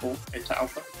 2/4 into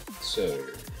alpha. So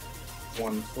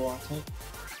 1/4 I think.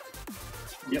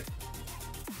 Yep.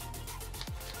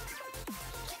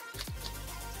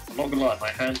 I'm not gonna lie, my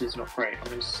hand is not great. I'm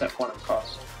gonna set one and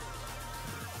pass.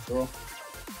 Draw.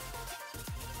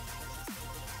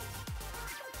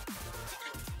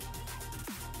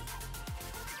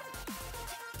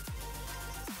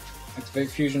 Activate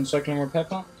Fusion Cyclone Repair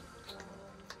Plant.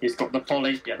 He's got the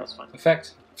poly. Yeah, that's fine.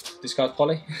 Effect. Discard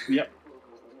Poly. Yep.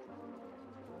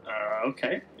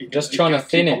 Okay. Just trying to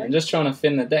thin it. I'm just trying to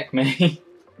thin the deck, mate.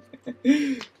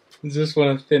 Just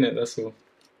want to thin it. That's all.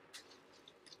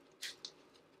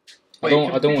 Wait,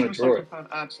 I don't want to draw it.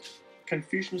 Can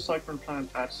Fusion Cyclone Plan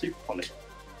add Super Poly?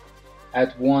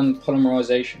 Add 1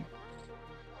 polymerization.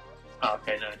 Ah,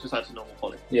 okay, no, it just adds a normal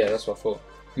poly. Yeah, that's what I thought.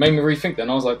 Made me rethink then.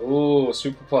 I was like, oh,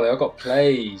 Super Poly, I got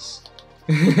plays.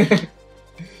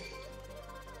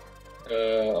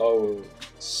 I'll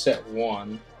set 1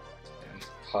 and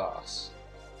pass.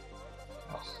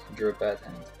 Oh, I drew a bad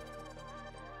hand.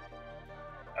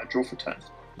 Draw for 10.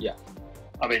 Yeah.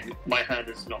 I mean, my hand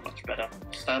is not much better.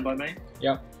 Stand by main.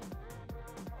 Yep.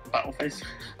 Battle phase.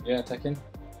 Yeah, attack in.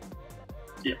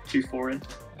 Yep, 2-4 in.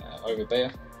 Over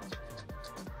there.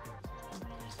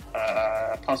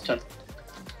 Pass 10.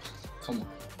 Come on.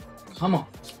 Come on.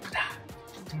 No.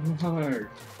 No,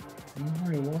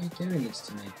 why are you doing this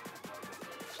to me?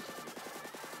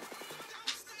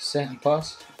 Set and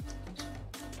pass.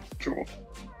 Draw.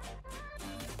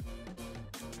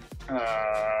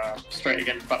 Straight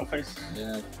again, battle phase.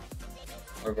 Yeah.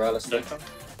 Over Alistair. No time.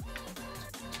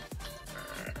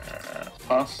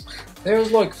 Pass.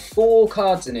 There's like 4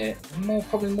 cards in it.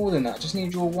 Probably more than that. I just need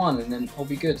to draw 1 and then I'll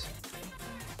be good.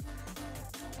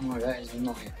 Oh, that is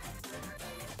not it.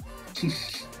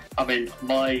 I mean,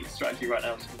 my strategy right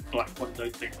now is black one, no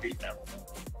thing beat now.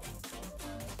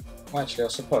 Well, actually, I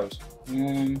suppose.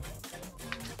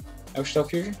 Elshtar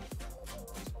Fusion?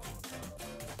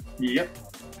 Yep.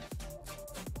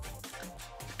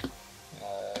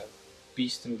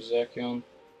 Beast and Berserkion.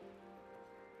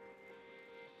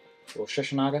 Or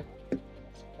Sheshanaga.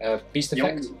 Beast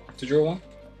effect to draw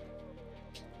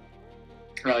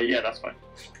 1. Yeah, that's fine.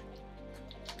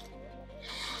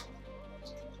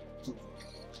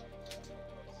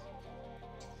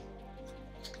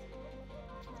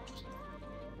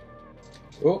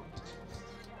 Oh.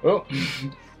 Oh.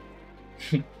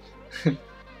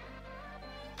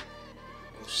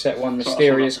 Set 1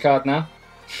 mysterious card now.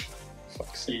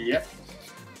 Fuck's sake. Yep.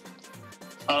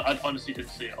 I honestly didn't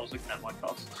see it. I was looking at my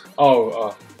cards.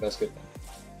 Oh, that's good then.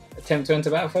 Attempt to enter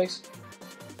battle phase.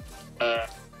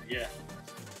 Yeah.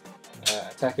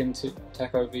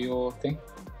 Attack over your thing.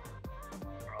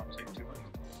 I'm taking too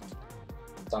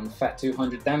much. Done fat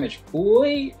 200 damage.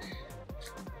 Boy!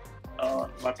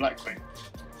 My black thing.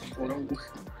 Oh no. And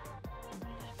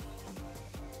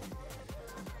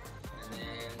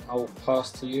then I'll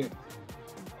pass to you.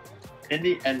 In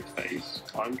the end phase,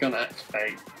 I'm gonna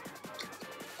activate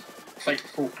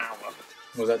Fateful Hour.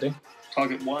 What does that do?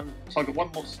 Target one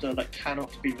monster that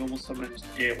cannot be normal summoned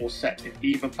or set in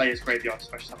either player's graveyard to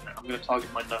special summon it. I'm going to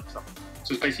target my Nerf summon.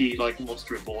 So it's basically like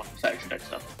Monster Reborn for extra deck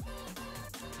stuff.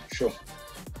 Sure.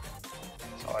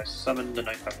 So I summon the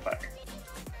Nerf back.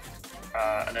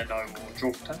 And then I will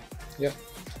draw for 10. Yep.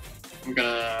 I'm going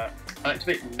to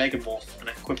activate Megamorph and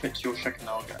equip it to your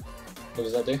Shekanaga. What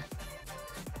does that do?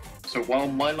 So while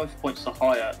my life points are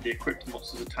higher, the equipped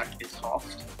monster's attack is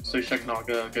halved. So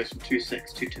Shekanaga goes from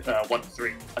 2-6 to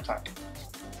 1-3 attack.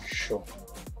 Sure.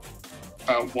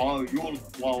 While your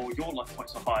life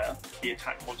points are higher, the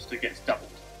attack monster gets doubled.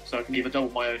 So I can either double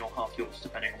my own or half yours,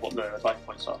 depending on what the life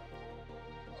points are.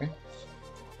 Okay.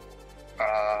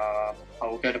 I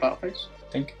will go to battle phase.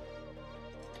 Think.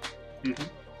 Mm-hmm.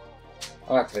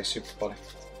 I'll activate Super Poly.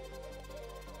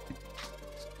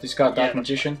 Discard Dark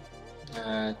Magician.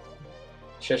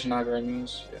 Sheshanaga and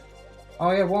yours. Yeah.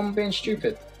 Oh yeah, one being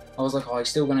stupid. I was like, oh, he's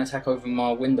still going to attack over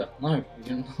my window. No,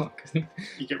 you're not. You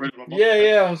get rid of my monster.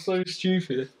 Yeah, I'm so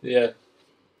stupid. Yeah.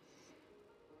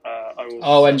 I will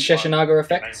Oh, and Sheshanaga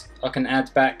effect. I can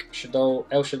add back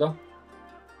El Shaddai.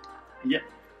 Yep.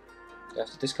 Do I have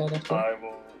to discard that? I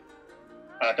will.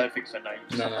 I don't think so. No.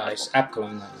 No, it's app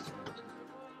clone.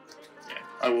 Yeah.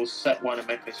 I will set 1 and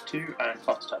make this 2 and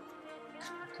fast 10.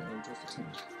 Okay, we'll draw for 10.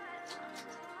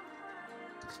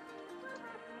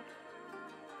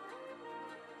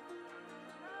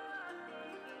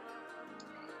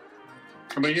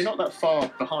 I mean, you're not that far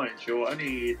behind. You're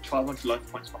only 1,200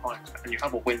 life points behind, and you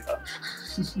have a window.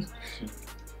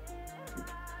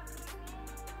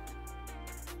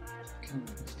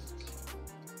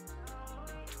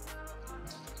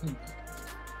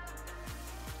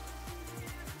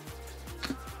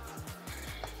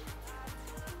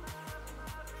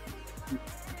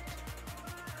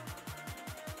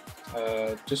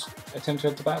 Just attempt to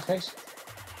enter battle phase.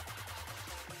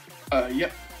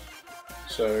 Yep.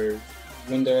 So,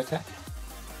 window attack.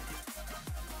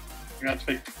 I'm going to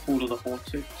activate Call of the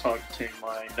Haunted, targeting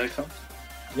my Nothumb.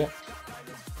 Yep.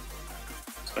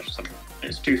 Special summon.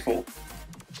 It's 2/4.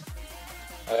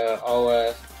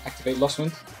 I'll activate Lost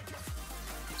Wind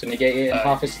to negate it and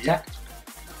half its attack.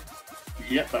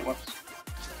 Yep, that works.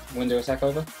 Window attack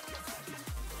over.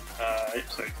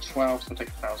 So 12, so I'll take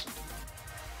 1,000.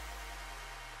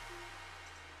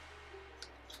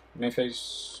 Main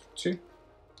phase 2.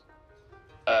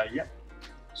 Yep.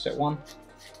 Set 1.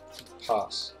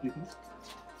 Pass.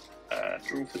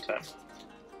 Draw for turn.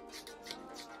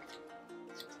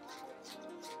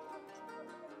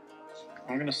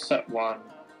 I'm going to set 1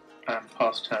 and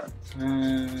pass turn.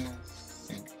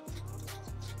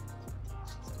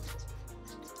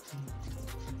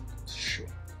 Sure.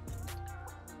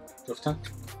 Draw for turn.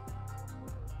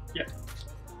 Yep.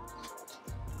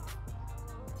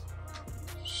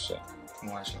 So,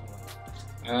 why is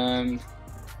that?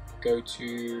 Go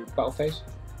to battle phase.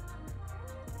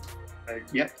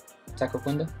 Yep. Attack of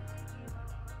window.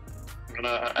 I'm going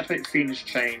to activate Fiendish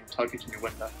Chain, targeting your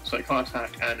window, so it can't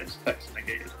attack and its effects are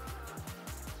negated.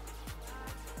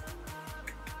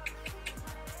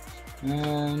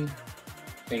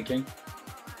 Thinking.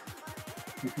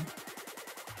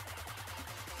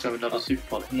 So another Super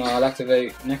Poly. No, I'll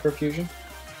activate Necrofusion.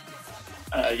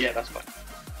 Yeah, that's fine.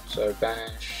 So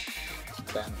banish.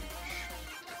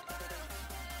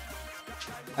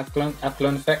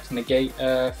 Afghan effect, negate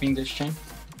Fiendish Chain.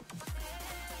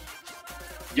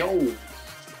 Yo!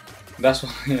 That's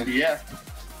what. Yeah.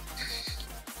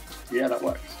 Yeah, that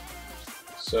works.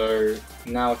 So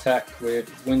now attack with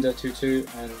window 2/2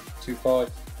 and 2/5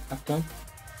 Afghan.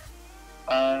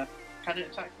 Can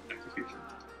it attack with Necrofusion?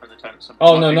 And the turn at some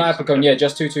Oh no, not Afghan. Yeah,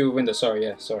 just 2/2 window. Sorry,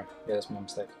 yeah, that's my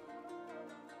mistake.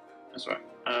 That's right.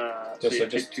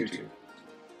 Just 2/2.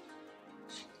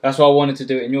 That's why I wanted to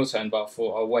do it in your turn, but I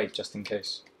thought I'll wait just in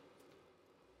case.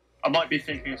 I might be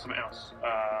thinking of something else.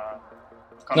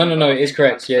 No, it is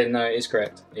correct. Yeah, no, it is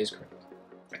correct. It is correct.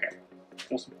 Okay,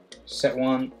 awesome. Set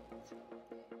 1.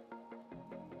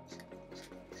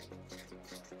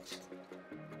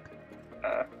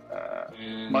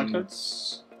 My turn?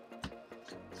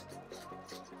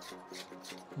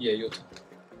 Yeah, your turn.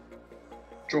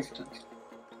 Draw for turn.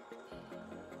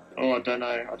 Oh, I don't know.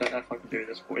 I don't know if I can do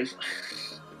this, boys.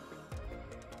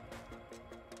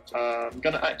 I'm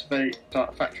going to activate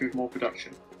Dark Factory of More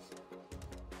Production.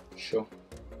 Sure.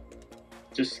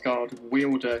 Discard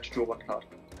Wielder to draw 1 card.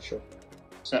 Sure.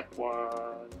 Set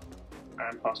 1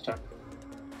 and pass turn.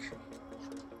 Sure.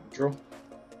 Draw.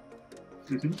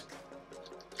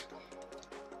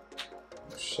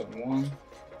 Set 1.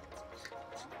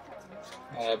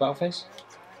 Battle phase.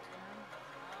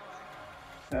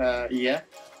 Yeah.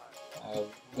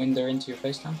 Window into your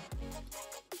face time.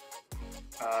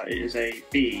 It is a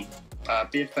B.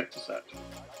 B effect to search.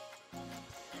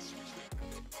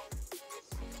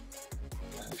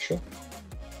 Sure.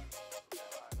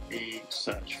 B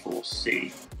search for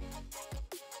C.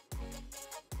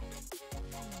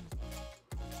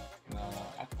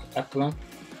 Afghan.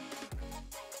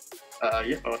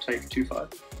 Yep, I'll take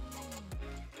 2/5.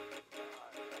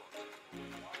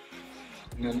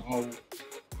 And then I'll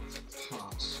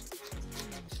pass.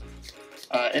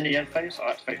 In the end phase,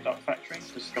 I activate Dark Factory,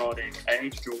 discarding A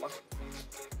to draw 1.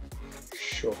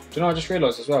 Sure. Do you know, I just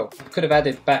realised as well, I could have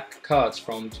added back cards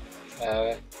from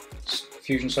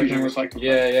Fusion Cycling. Recycle.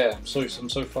 Yeah. I'm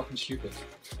so fucking stupid.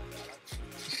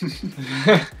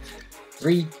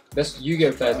 That's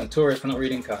Yu-Gi-Oh players notorious for not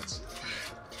reading cards.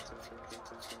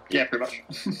 Yeah, pretty much.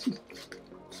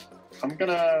 I'm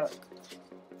gonna...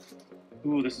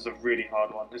 Ooh, this is a really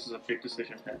hard one. This is a big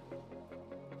decision here.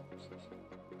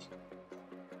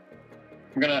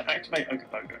 I'm gonna activate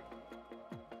Ogopogo.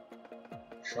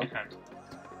 Sure. In hand.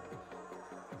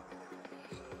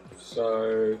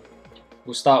 So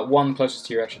we'll start 1 closest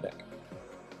to your extra deck.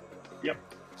 Yep.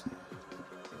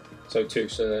 So 2,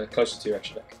 so closest to your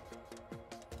extra deck.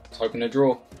 It's hoping to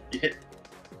draw. You hit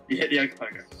the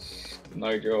Ogopogo.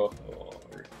 No draw. Oh.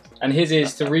 And his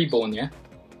is to reborn, yeah?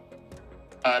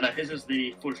 No, his is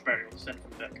the Foolish Burial, sent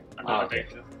from deck. Another okay.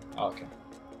 danger. Okay.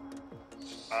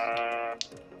 I'm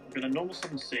gonna normal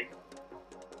summon C.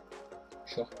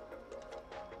 Sure.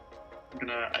 I'm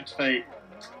gonna activate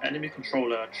enemy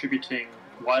controller attributing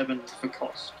Wyvern for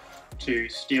cost to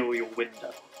steal your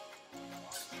window.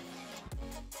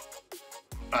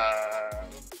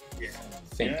 Yeah.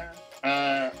 Think.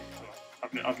 Yeah.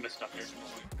 I've messed up here.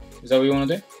 Is that what you want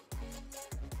to do?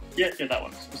 Yeah, that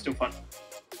works. It's still fun.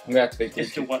 I'm going to activate It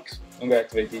still works. I'm going to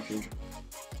activate Diffusion.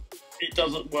 It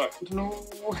doesn't work. No.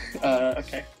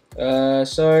 Okay.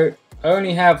 So I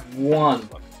only have one.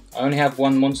 I only have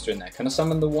one monster in there. Can I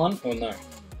summon the one or no?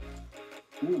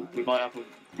 Ooh, we might have a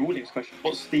rulings question.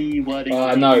 What's the wording?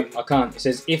 No, I can't. It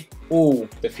says if all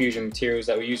the fusion materials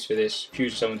that were used for this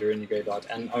fusion summoned are in the graveyard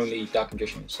and only Dark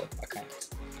Condition, so I can't.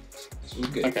 It's all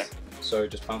good. Okay. So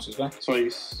it just bounces back. So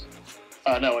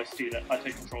no, I steal it. I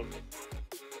take control of it.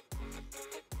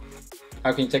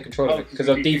 How can you take control of it? Because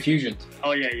I've defusioned.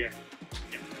 Oh yeah. Okay.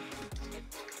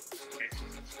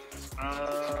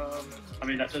 I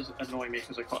mean that does annoy me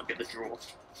because I can't get the draw,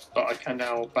 but I can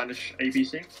now banish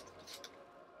ABC.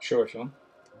 Sure, if you want.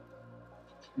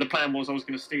 The plan was I was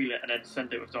going to steal it and then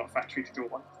send it with Dark Factory to draw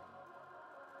one.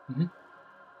 And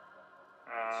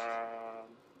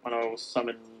I will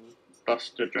summon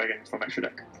Buster Dragon from extra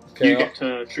deck. Okay, You get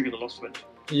to trigger the Lost Wind.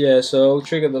 Yeah, so I'll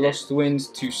trigger the Lost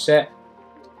Wind to set.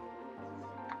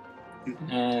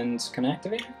 And can I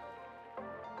activate it?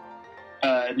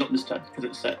 Not this turn because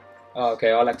it's set. Oh,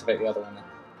 okay, I'll activate the other one then.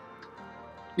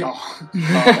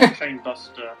 I'll chain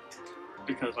Buster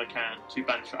because I can to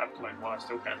banish your Alkaline while I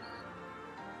still can.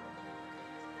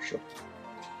 Sure.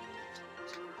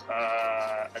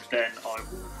 And then I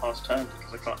will pass turn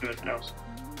because I can't do anything else.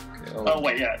 Okay, Oh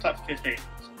wait, yeah, attack for 15.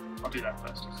 I'll do that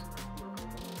first.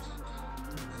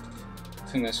 I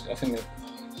think they've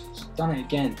done it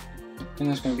again. I think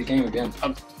that's going to be game again.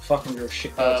 Fucking real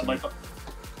shit.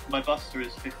 My Buster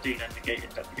is 15 and negated,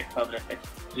 don't forget permanently.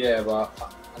 Yeah, but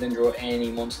I didn't draw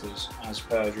any monsters as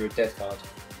per I drew a death card.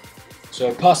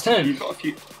 So pass turn. You've got a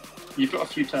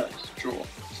few turns to draw.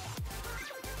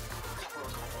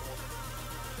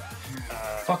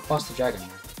 Fuck Buster Dragon.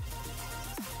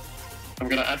 I'm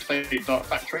going to activate Dark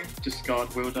Factory,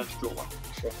 discard Wielder to draw one.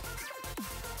 Sure.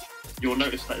 You'll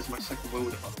notice that is my second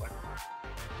Wielder, by the way.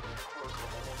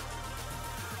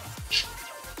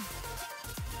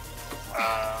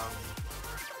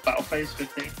 Battle phase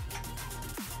 15.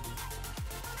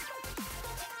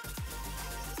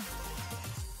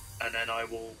 And then I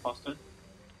will pass turn.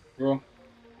 Draw.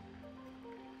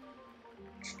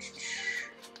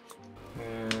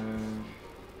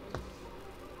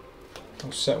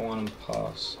 I'll set one and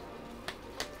pass.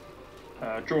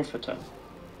 Draw for turn.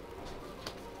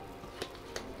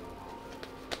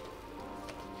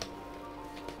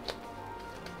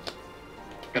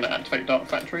 Gonna activate Dark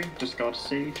Factory, discard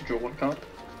C to draw one card.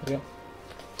 Yeah.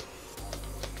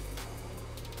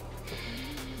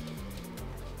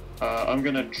 I'm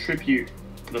gonna tribute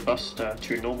the Buster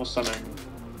to normal summon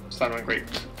Salamangreat Great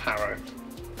Paro.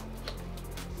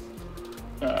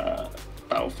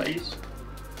 Battle phase.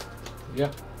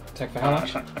 Yeah. Attack for how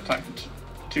much? Attack for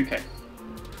 2k.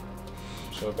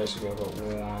 So basically I've got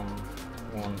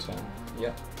one turn.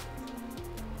 Yeah.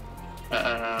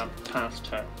 Pass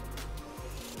turn.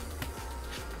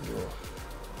 Draw.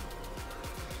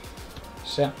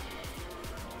 Set.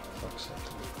 Fuck's sake.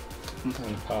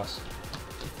 And pass.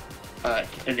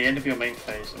 In the end of your main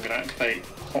phase, I'm going to activate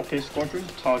Hotgear Squadron,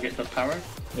 target the Paro.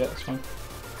 Yeah, that's fine.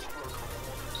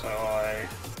 So I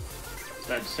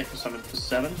then Synchro Summon for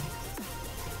 7.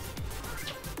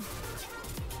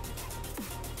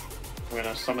 I'm going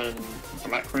to summon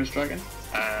Black Rose Dragon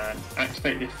and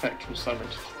activate the effect from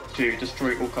summoned to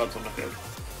destroy all cards on the field.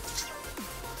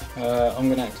 I'm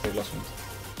going to activate Lost Wind.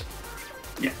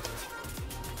 Yeah.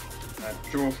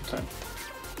 Draw for turn.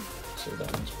 So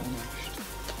that one's banished.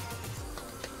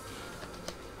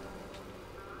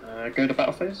 Go to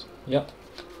battle phase. Yep.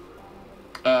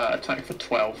 Attack for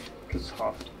 12 because it's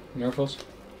halved. Mirror Force.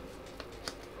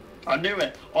 I knew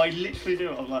it. I literally knew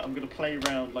it. I was like, I'm gonna play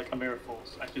around like a Mirror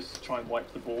Force and just try and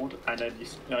wipe the board, and then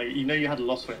you know you had a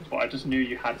Lost Wind, but I just knew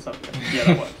you had something. Yeah,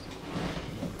 that works.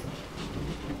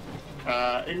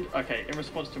 In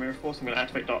response to Mirror Force, I'm going to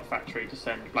activate Dark Factory to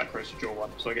send Black Rose to draw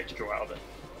one, so I get to draw out of it.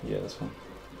 Yeah, that's fine.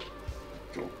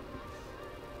 Draw.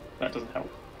 That doesn't help.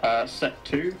 Set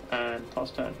 2 and pass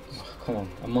turn. Oh, come on,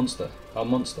 a monster. A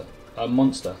monster. A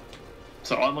monster.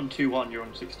 So I'm on 2-1, you're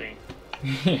on 16.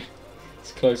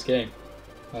 It's a close game.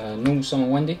 Normal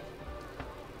summon Wendy.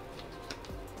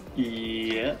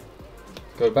 Yeah.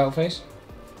 Go battle phase.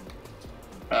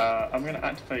 I'm going to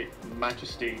activate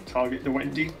Majesty, target the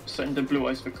Wendy, send the blue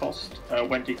eyes for cost,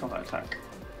 Wendy combat attack.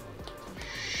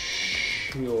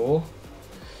 Sure.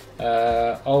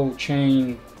 I'll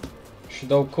chain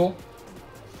Shadow Core.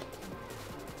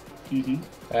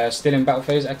 Still in battle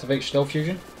phase, activate Shadow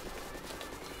Fusion.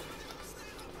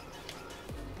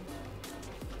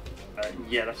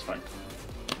 Yeah, that's fine.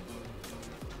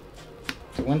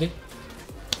 To Wendy.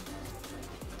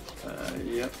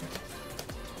 Yep.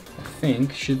 I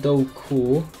think Shadow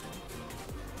Core.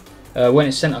 When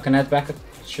it's sent, I can add back a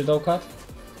Shadow card.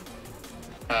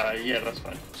 Yeah, that's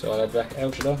fine. So I'll add back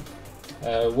El Shadow.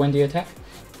 When do you attack?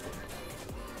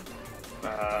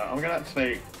 I'm going to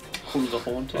activate Call of the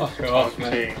Haunted, Fuck off,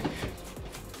 targeting,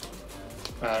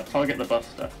 target the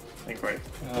Buster. Great.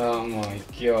 Oh my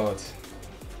god.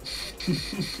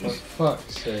 For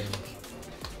fuck's sake.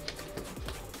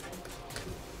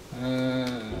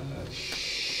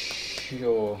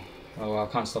 Sure. Oh, I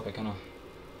can't stop it, can I?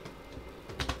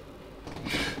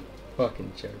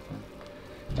 Fucking joke,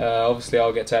 man. Obviously,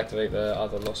 I'll get to activate the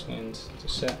other Lost Wind to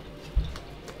set.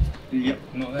 Yep.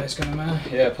 Not that it's gonna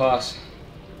matter. Yeah, pass.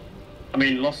 I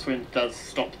mean, Lost Wind does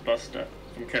stop the Buster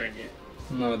from killing you.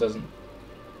 No, it doesn't.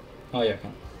 Oh, yeah, it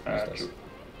can. Yes, it does.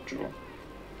 Draw.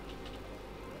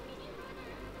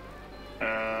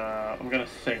 I'm gonna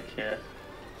think here.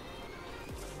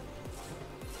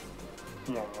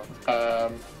 I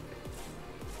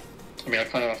mean, I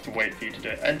kind of have to wait for you to do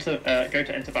it. Enter. Go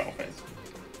to enter battle phase.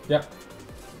 Yep.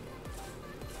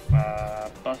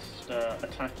 Buster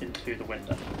attack into the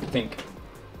window. Think.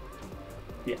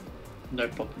 Yeah. No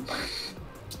problem.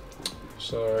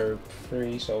 So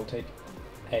 3. So I'll take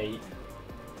 8.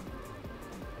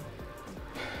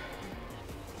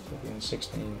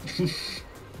 16.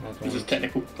 This is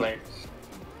technical play.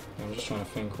 I'm just trying to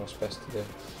think what's best to do.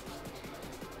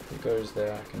 If it goes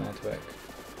there, I can add back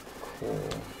core.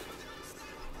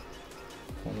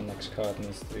 On the next card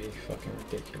needs to be fucking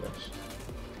ridiculous.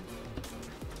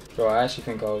 So I actually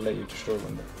think I'll let you destroy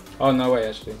window. Oh no, wait,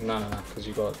 actually, no, because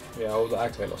you got, yeah, I'll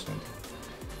activate Lost Wind.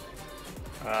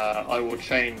 I will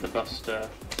chain the Buster,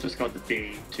 discard the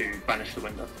D to banish the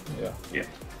window. Yeah. Yeah.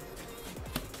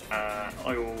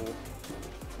 I will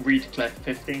redeclare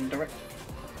 15 direct.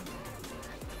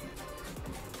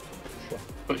 Sure.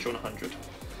 Put you on 100.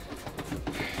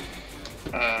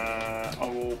 I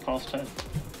will pass turn.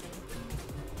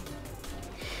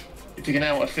 If you can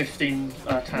out a 15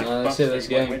 attack, No, that's it, that's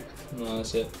game. win. No,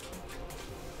 that's it.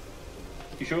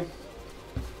 You sure?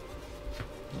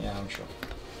 Yeah, I'm sure.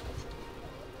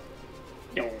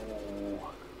 Yo.